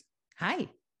pause. Hi.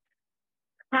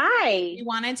 You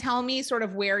want to tell me sort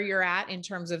of where you're at in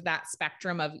terms of that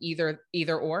spectrum of either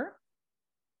or?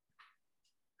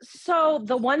 So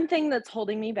the one thing that's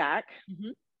holding me back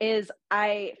is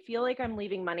I feel like I'm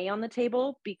leaving money on the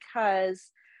table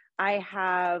because I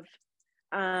have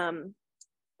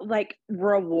like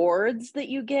rewards that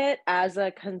you get as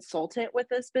a consultant with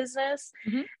this business,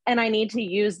 and I need to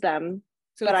use them.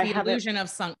 So but it's the illusion of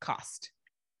sunk cost.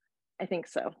 I think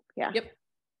so. Yeah. Yep.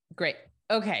 Great.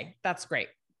 Okay. That's great.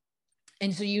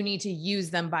 And so you need to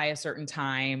use them by a certain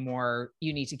time, or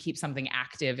you need to keep something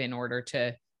active in order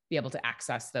to be able to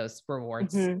access those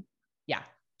rewards. Yeah,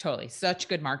 totally. Such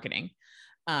good marketing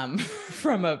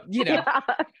from a,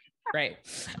 right.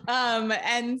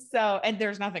 And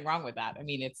there's nothing wrong with that. I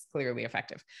mean, it's clearly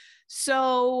effective.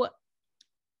 So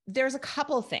there's a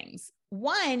couple of things.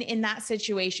 One, in that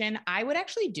situation, I would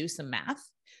actually do some math.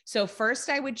 So first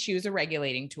I would choose a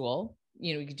regulating tool,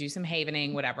 you could do some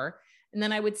havening, whatever. And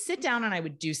then I would sit down and I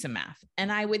would do some math,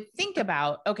 and I would think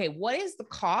about, okay, what is the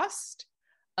cost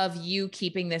of you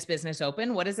keeping this business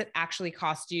open? What does it actually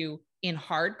cost you in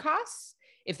hard costs?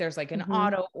 If there's like an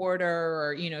auto order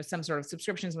or, some sort of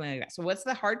subscription, something like that. So what's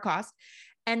the hard cost?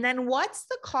 And then what's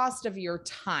the cost of your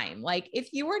time? Like if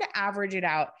you were to average it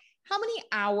out, how many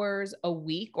hours a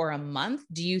week or a month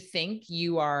do you think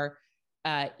you are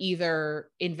either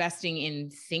investing in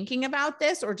thinking about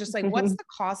this, or just like, what's the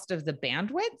cost of the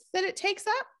bandwidth that it takes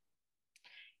up?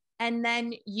 And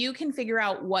then you can figure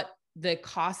out what the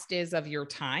cost is of your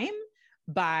time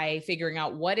by figuring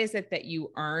out what is it that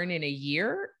you earn in a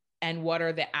year and what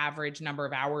are the average number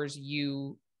of hours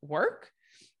you work.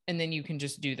 And then you can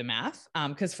just do the math.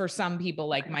 Because for some people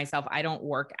like myself, I don't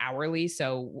work hourly.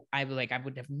 So I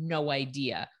would have no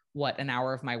idea what an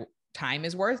hour of my time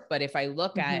is worth. But if I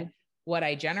look at what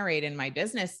I generate in my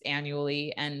business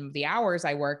annually and the hours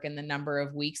I work and the number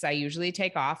of weeks I usually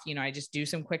take off, I just do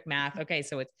some quick math. Okay.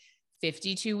 So it's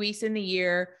 52 weeks in the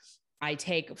year. I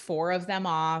take 4 of them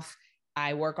off.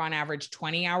 I work on average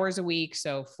 20 hours a week.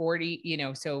 So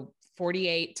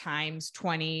 48 times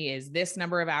 20 is this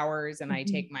number of hours. And I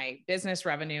take my business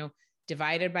revenue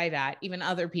divided by that. Even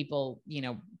other people,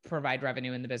 provide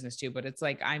revenue in the business too, but it's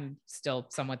like, I'm still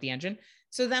somewhat the engine.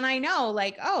 So then I know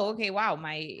like, oh, okay, wow.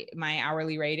 My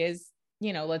hourly rate is,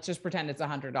 let's just pretend it's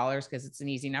 $100 because it's an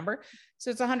easy number.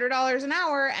 So it's $100 an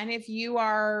hour. And if you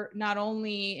are not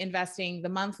only investing the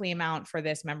monthly amount for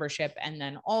this membership, and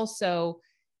then also,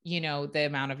 the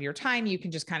amount of your time, you can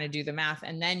just kind of do the math.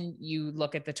 And then you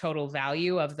look at the total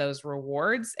value of those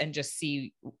rewards and just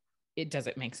see does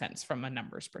it make sense from a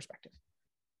numbers perspective?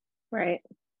 Right.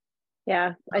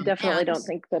 Yeah. I definitely don't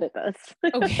think that it does.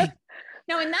 Okay.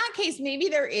 Now, in that case, maybe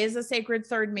there is a sacred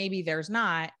third, maybe there's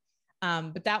not.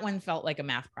 But that one felt like a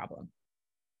math problem.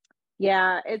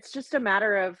 Yeah. It's just a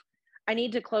matter of, I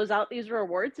need to close out these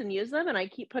rewards and use them. And I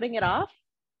keep putting it off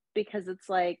because it's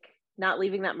like not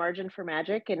leaving that margin for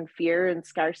magic and fear and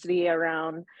scarcity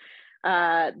around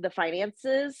the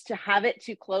finances to have it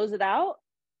to close it out.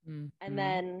 And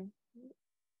then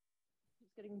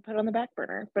getting put on the back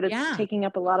burner, but it's Yeah. taking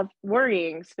up a lot of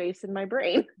worrying space in my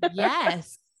brain.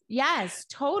 Yes. Yes,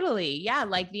 totally. Yeah.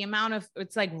 Like the amount of,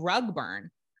 it's like rug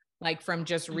burn, like from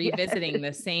just revisiting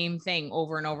the same thing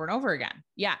over and over and over again.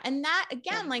 Yeah. And that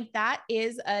again, like that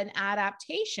is an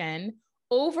adaptation.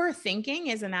 Overthinking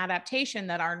is an adaptation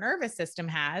that our nervous system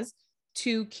has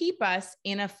to keep us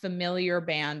in a familiar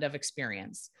band of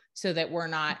experience so that we're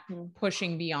not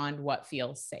pushing beyond what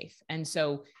feels safe. And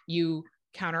so you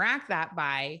counteract that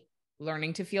by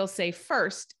learning to feel safe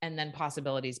first, and then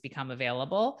possibilities become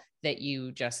available that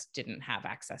you just didn't have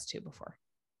access to before.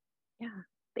 Yeah.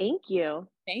 Thank you.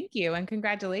 Thank you. And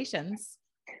congratulations.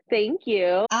 Thank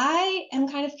you. I am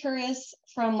kind of curious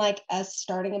from like a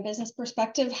starting a business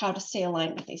perspective, how to stay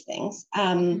aligned with these things.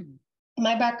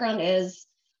 My background is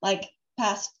like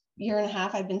past year and a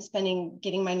half, I've been spending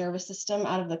getting my nervous system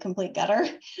out of the complete gutter.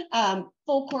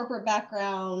 Full corporate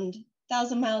background,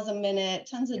 1,000 miles a minute,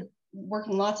 tons of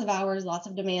working lots of hours, lots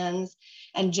of demands,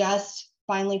 and just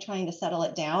finally trying to settle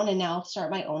it down and now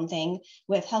start my own thing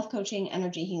with health coaching,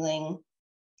 energy healing,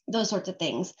 those sorts of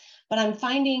things. But I'm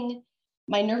finding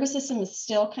my nervous system is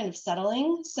still kind of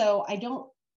settling. So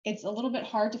it's a little bit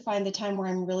hard to find the time where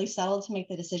I'm really settled to make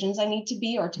the decisions I need to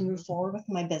be or to move forward with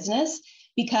my business,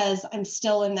 because I'm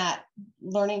still in that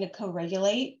learning to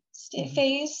co-regulate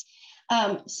phase.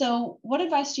 So what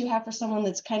advice do you have for someone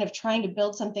that's kind of trying to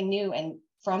build something new and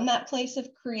from that place of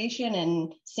creation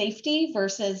and safety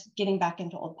versus getting back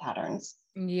into old patterns?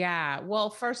 Yeah.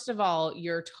 Well, first of all,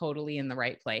 you're totally in the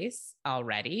right place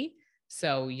already.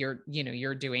 So you're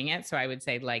doing it. So I would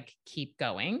say like, keep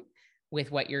going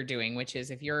with what you're doing, which is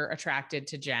if you're attracted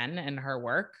to Jen and her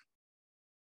work,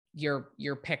 your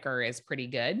picker is pretty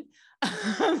good.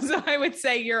 So I would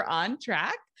say you're on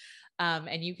track.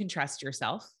 And you can trust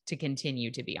yourself to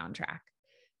continue to be on track.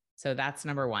 So that's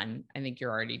number one. I think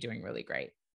you're already doing really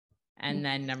great. And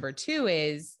then number two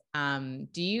is,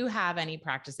 do you have any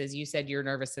practices? You said your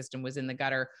nervous system was in the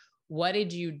gutter. What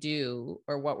did you do,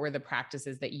 or what were the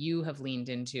practices that you have leaned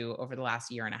into over the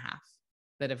last year and a half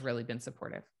that have really been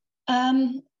supportive?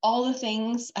 All the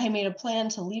things. I made a plan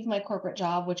to leave my corporate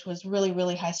job, which was really,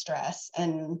 really high stress.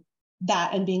 And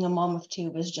being a mom of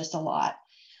two was just a lot.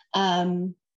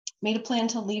 Made a plan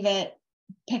to leave it,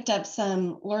 picked up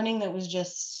some learning that was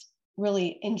just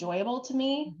really enjoyable to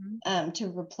me, to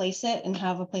replace it and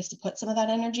have a place to put some of that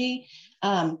energy.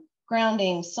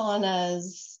 Grounding,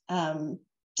 saunas,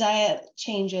 diet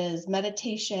changes,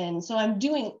 meditation. So I'm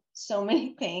doing so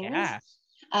many things. Yeah.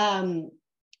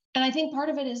 And I think part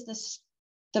of it is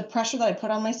the pressure that I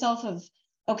put on myself of,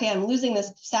 okay, I'm losing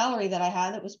this salary that I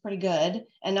had that was pretty good.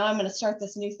 And now I'm going to start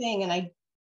this new thing and I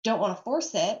don't want to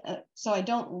force it. So I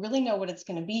don't really know what it's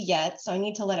going to be yet. So I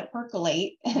need to let it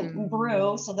percolate and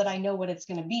brew so that I know what it's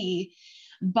going to be.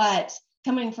 But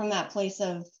coming from that place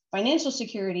of financial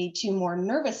security to more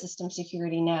nervous system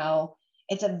security now,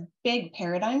 it's a big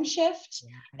paradigm shift.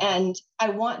 Yeah. And I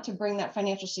want to bring that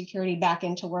financial security back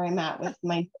into where I'm at with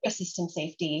my nervous system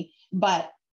safety, but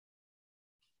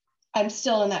I'm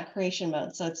still in that creation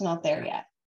mode. So it's not there yet.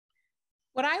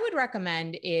 What I would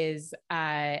recommend is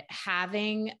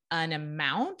having an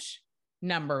amount,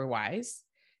 number wise,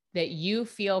 that you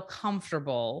feel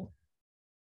comfortable,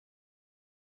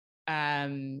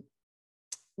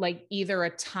 like either a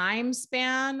time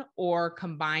span or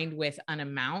combined with an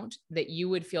amount that you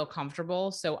would feel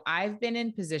comfortable. So I've been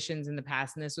in positions in the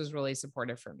past, and this was really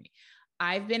supportive for me.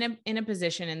 I've been in a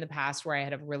position in the past where I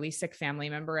had a really sick family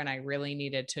member and I really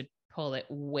needed to pull it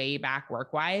way back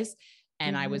work-wise.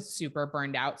 And I was super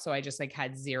burned out. So I just like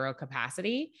had zero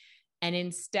capacity. And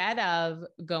instead of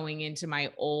going into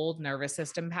my old nervous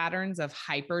system patterns of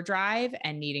hyperdrive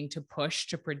and needing to push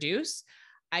to produce,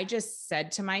 I just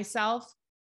said to myself,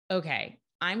 okay,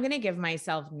 I'm going to give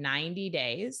myself 90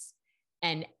 days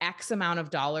and X amount of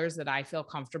dollars that I feel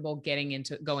comfortable going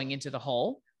into the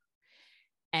hole.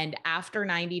 And after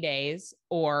 90 days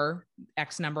or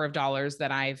X number of dollars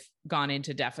that I've gone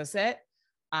into deficit,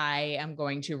 I am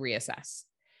going to reassess.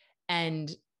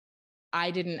 And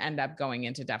I didn't end up going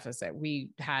into deficit.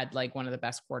 We had like one of the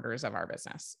best quarters of our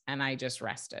business and I just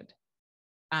rested.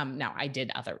 Now I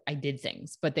did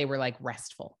things, but they were like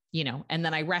restful, and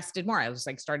then I rested more. I was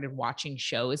like, started watching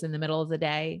shows in the middle of the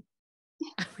day.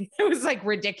 It was like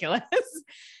ridiculous.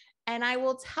 And I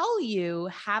will tell you,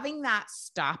 having that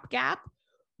stopgap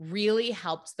really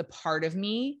helped the part of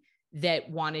me that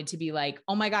wanted to be like,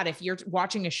 oh my God, if you're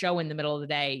watching a show in the middle of the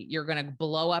day, you're going to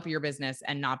blow up your business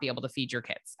and not be able to feed your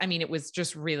kids. I mean, it was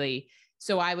just really,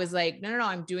 so I was like, no,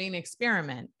 I'm doing an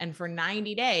experiment. And for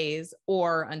 90 days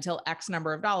or until X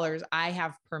number of dollars, I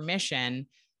have permission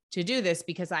to do this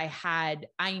because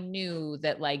I knew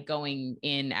that like going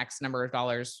in X number of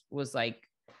dollars was like,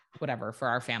 whatever for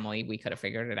our family, we could have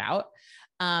figured it out.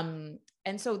 And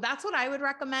so that's what I would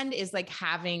recommend is like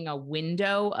having a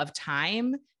window of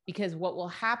time, because what will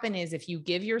happen is if you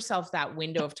give yourself that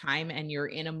window of time and you're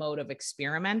in a mode of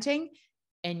experimenting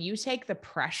and you take the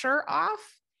pressure off,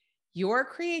 your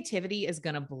creativity is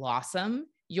going to blossom.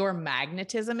 Your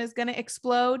magnetism is going to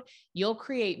explode. You'll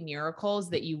create miracles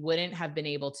that you wouldn't have been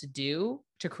able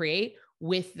to create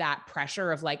with that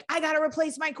pressure of like, I got to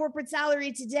replace my corporate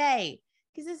salary today.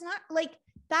 Because it's not like,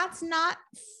 that's not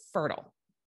fertile.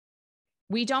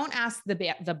 We don't ask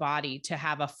the body to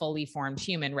have a fully formed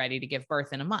human ready to give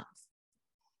birth in a month.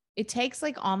 It takes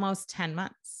like almost 10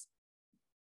 months.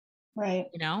 Right.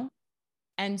 You know?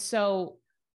 And so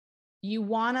you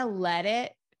want to let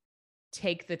it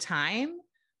take the time.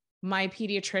 My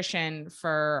pediatrician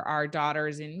for our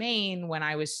daughters in Maine, when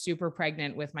I was super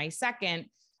pregnant with my second,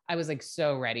 I was like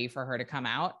so ready for her to come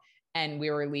out. And we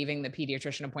were leaving the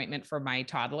pediatrician appointment for my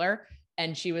toddler.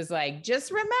 And she was like,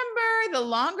 just remember, the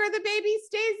longer the baby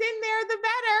stays in there, the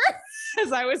better.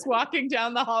 As I was walking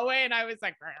down the hallway and I was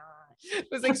like,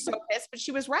 so pissed, but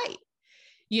she was right.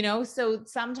 You know, so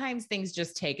sometimes things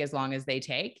just take as long as they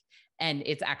take, and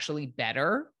it's actually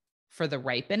better for the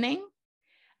ripening.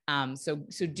 So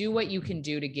do what you can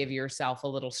do to give yourself a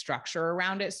little structure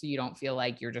around it so you don't feel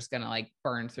like you're just going to like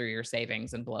burn through your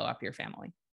savings and blow up your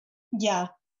family. Yeah,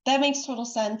 that makes total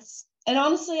sense. And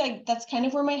honestly, that's kind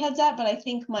of where my head's at, but I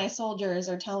think my soldiers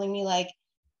are telling me like,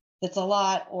 it's a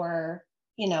lot, or,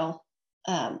 even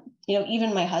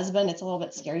my husband, it's a little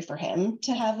bit scary for him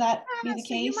to have that be the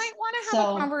case. You might want to have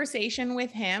a conversation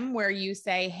with him where you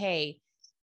say, hey,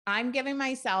 I'm giving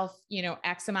myself,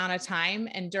 X amount of time.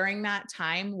 And during that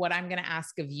time, what I'm going to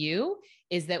ask of you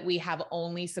is that we have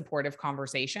only supportive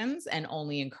conversations and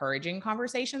only encouraging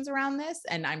conversations around this.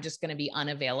 And I'm just going to be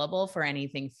unavailable for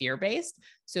anything fear-based.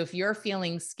 So if you're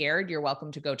feeling scared, you're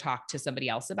welcome to go talk to somebody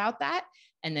else about that.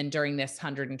 And then during this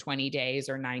 120 days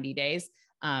or 90 days,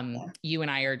 you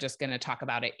and I are just going to talk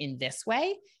about it in this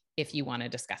way if you want to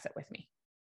discuss it with me.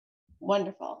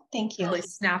 Wonderful. Thank you. Really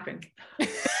snapping.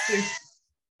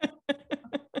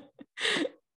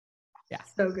 Yeah.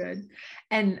 So good.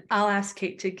 And I'll ask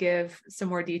Kate to give some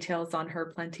more details on her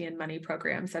Plenty and Money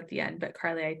programs at the end. But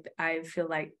Carly, I feel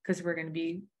like, because we're going to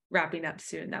be wrapping up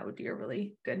soon, that would be a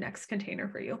really good next container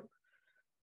for you.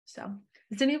 So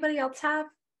does anybody else have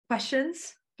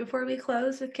questions before we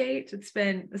close with Kate? This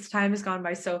time has gone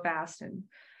by so fast, and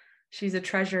she's a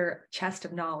treasure chest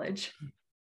of knowledge.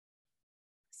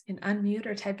 You can unmute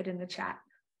or type it in the chat.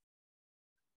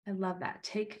 I love that.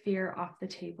 Take fear off the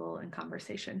table in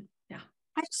conversation. Yeah.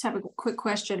 I just have a quick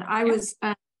question. I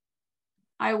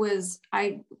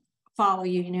follow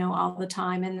you, all the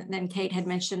time. And then Kate had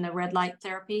mentioned the red light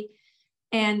therapy.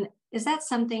 And is that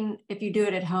something, if you do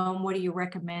it at home, what do you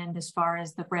recommend as far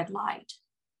as the red light?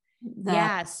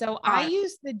 So I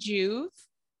use the Joovv.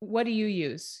 What do you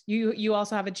use? You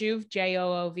also have a Joovv,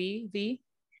 Joovv?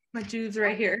 My Joovv's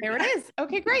right here. There it is.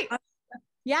 Okay, great.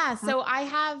 Yeah. So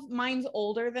mine's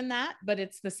older than that, but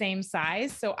it's the same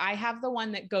size. So I have the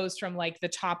one that goes from like the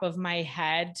top of my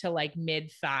head to like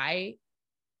mid thigh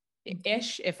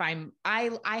ish. I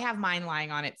have mine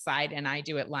lying on its side, and I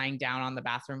do it lying down on the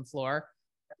bathroom floor.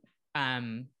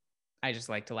 I just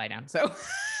like to lie down. So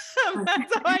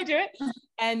that's how I do it.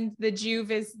 And the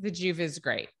Joovv is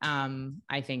great.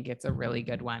 I think it's a really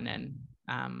good one. And,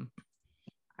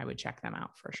 I would check them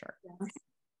out for sure. Yes.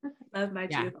 Love my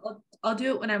Joovv. I'll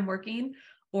do it when I'm working,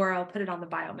 or I'll put it on the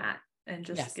biomat and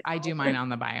just. Yes, I do mine on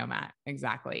the biomat.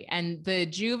 Exactly. And the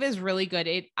Joovv is really good.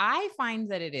 I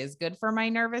find that it is good for my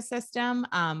nervous system,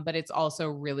 but it's also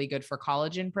really good for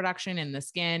collagen production in the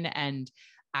skin and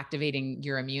activating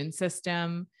your immune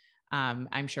system.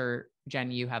 I'm sure, Jen,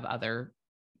 you have other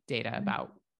data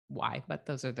about why, but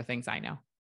those are the things I know.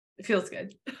 It feels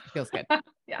good. It feels good.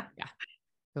 Yeah.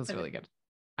 Feels really good.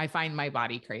 I find my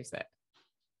body craves it.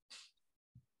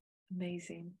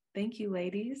 Amazing. Thank you,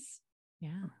 ladies.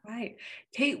 Yeah. All right.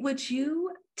 Kate, would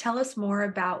you tell us more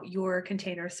about your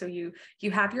container? So you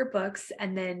have your books,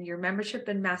 and then your membership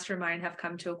and mastermind have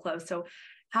come to a close. So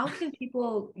how can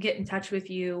people get in touch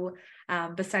with you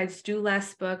besides Do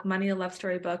Less book, Money, a Love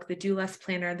Story book, the Do Less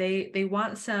planner? They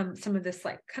want some of this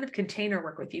like kind of container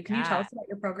work with you. Can you tell us about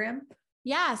your program?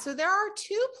 Yeah. So there are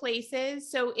two places.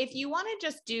 So if you want to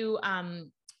just do,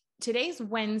 today's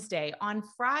Wednesday. On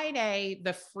Friday,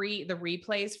 the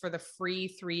replays for the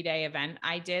free 3-day event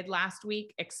I did last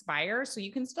week expire. So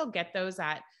you can still get those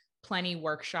at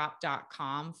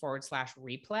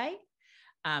plentyworkshop.com/replay.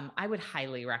 I would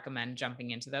highly recommend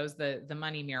jumping into those. The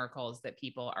money miracles that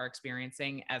people are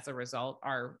experiencing as a result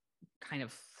are kind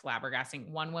of flabbergasting.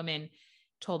 One woman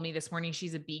told me this morning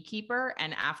she's a beekeeper,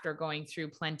 and after going through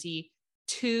plenty,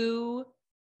 2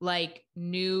 like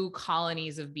new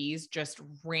colonies of bees just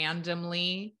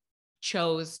randomly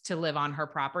chose to live on her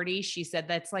property. She said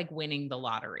that's like winning the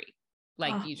lottery.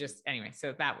 Like you just, anyway,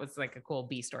 so that was like a cool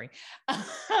bee story.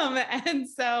 And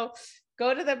so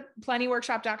go to the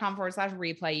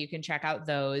plentyworkshop.com/replay. You can check out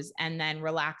those. And then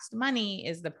Relaxed Money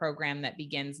is the program that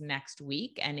begins next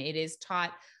week. And it is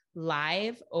taught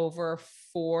live over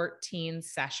 14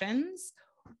 sessions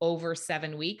over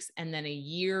 7 weeks, and then a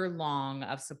year long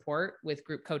of support with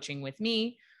group coaching with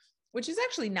me, which is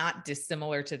actually not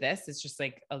dissimilar to this. It's just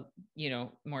like,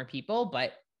 more people,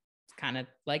 but it's kind of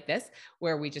like this,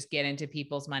 where we just get into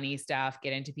people's money stuff,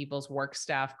 get into people's work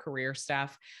stuff, career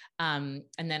stuff. And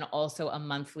then also a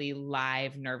monthly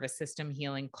live nervous system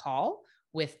healing call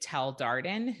with Tel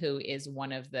Darden, who is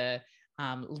one of the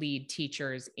lead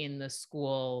teachers in the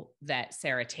school that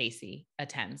Sarah Tacey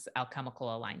attends,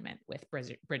 Alchemical Alignment with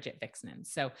Bridget Vixnan.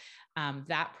 So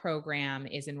that program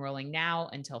is enrolling now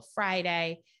until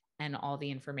Friday. And all the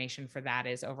information for that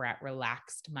is over at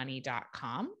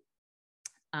relaxedmoney.com.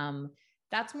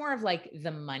 That's more of like the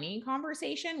money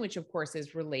conversation, which of course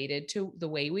is related to the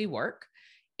way we work.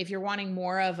 If you're wanting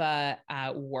more of a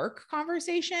work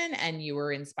conversation and you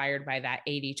were inspired by that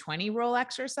 80-20 rule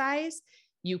exercise,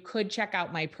 you could check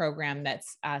out my program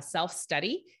that's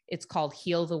self-study. It's called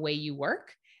Heal the Way You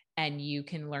Work. And you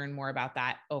can learn more about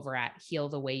that over at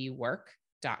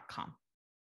healthewayyouwork.com.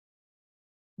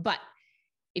 But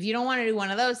if you don't want to do one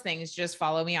of those things, just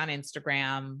follow me on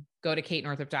Instagram, go to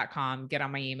katenorthrup.com, get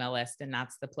on my email list. And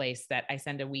that's the place that I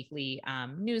send a weekly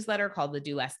newsletter called the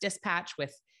Do Less Dispatch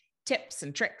with tips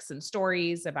and tricks and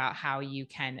stories about how you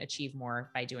can achieve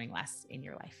more by doing less in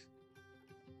your life.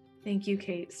 Thank you,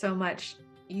 Kate, so much.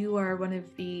 You are one of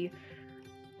the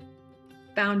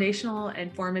foundational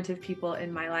and formative people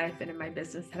in my life and in my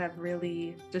business that have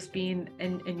really just been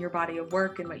in your body of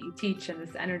work and what you teach and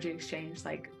this energy exchange.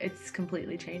 Like, it's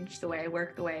completely changed the way I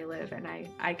work, the way I live. And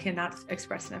I cannot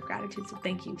express enough gratitude. So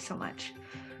thank you so much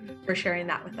for sharing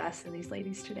that with us and these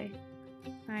ladies today.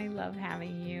 I love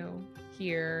having you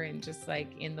here and just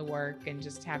like in the work and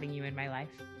just having you in my life.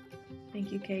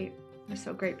 Thank you, Kate. We're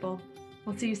so grateful.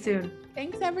 We'll see you soon.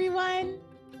 Thanks, everyone.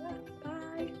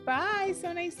 Bye. Bye.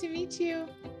 So nice to meet you.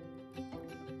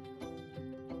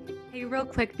 Hey, real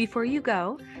quick before you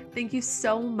go, thank you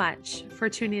so much for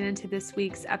tuning into this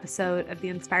week's episode of the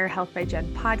Inspire Health by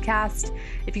Jen podcast.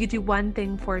 If you could do one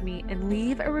thing for me and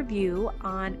leave a review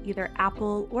on either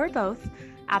Apple or both,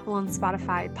 Apple and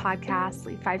Spotify podcasts,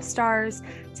 leave 5 stars,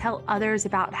 tell others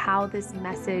about how this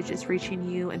message is reaching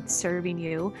you and serving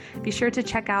you. Be sure to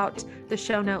check out the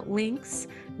show note links,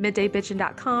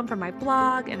 middaybitchin.com for my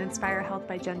blog and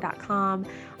inspirehealthbyjen.com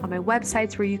on my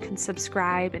websites, where you can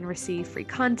subscribe and receive free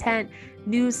content,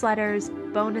 newsletters,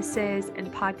 bonuses,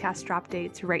 and podcast drop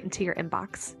dates right into your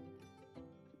inbox.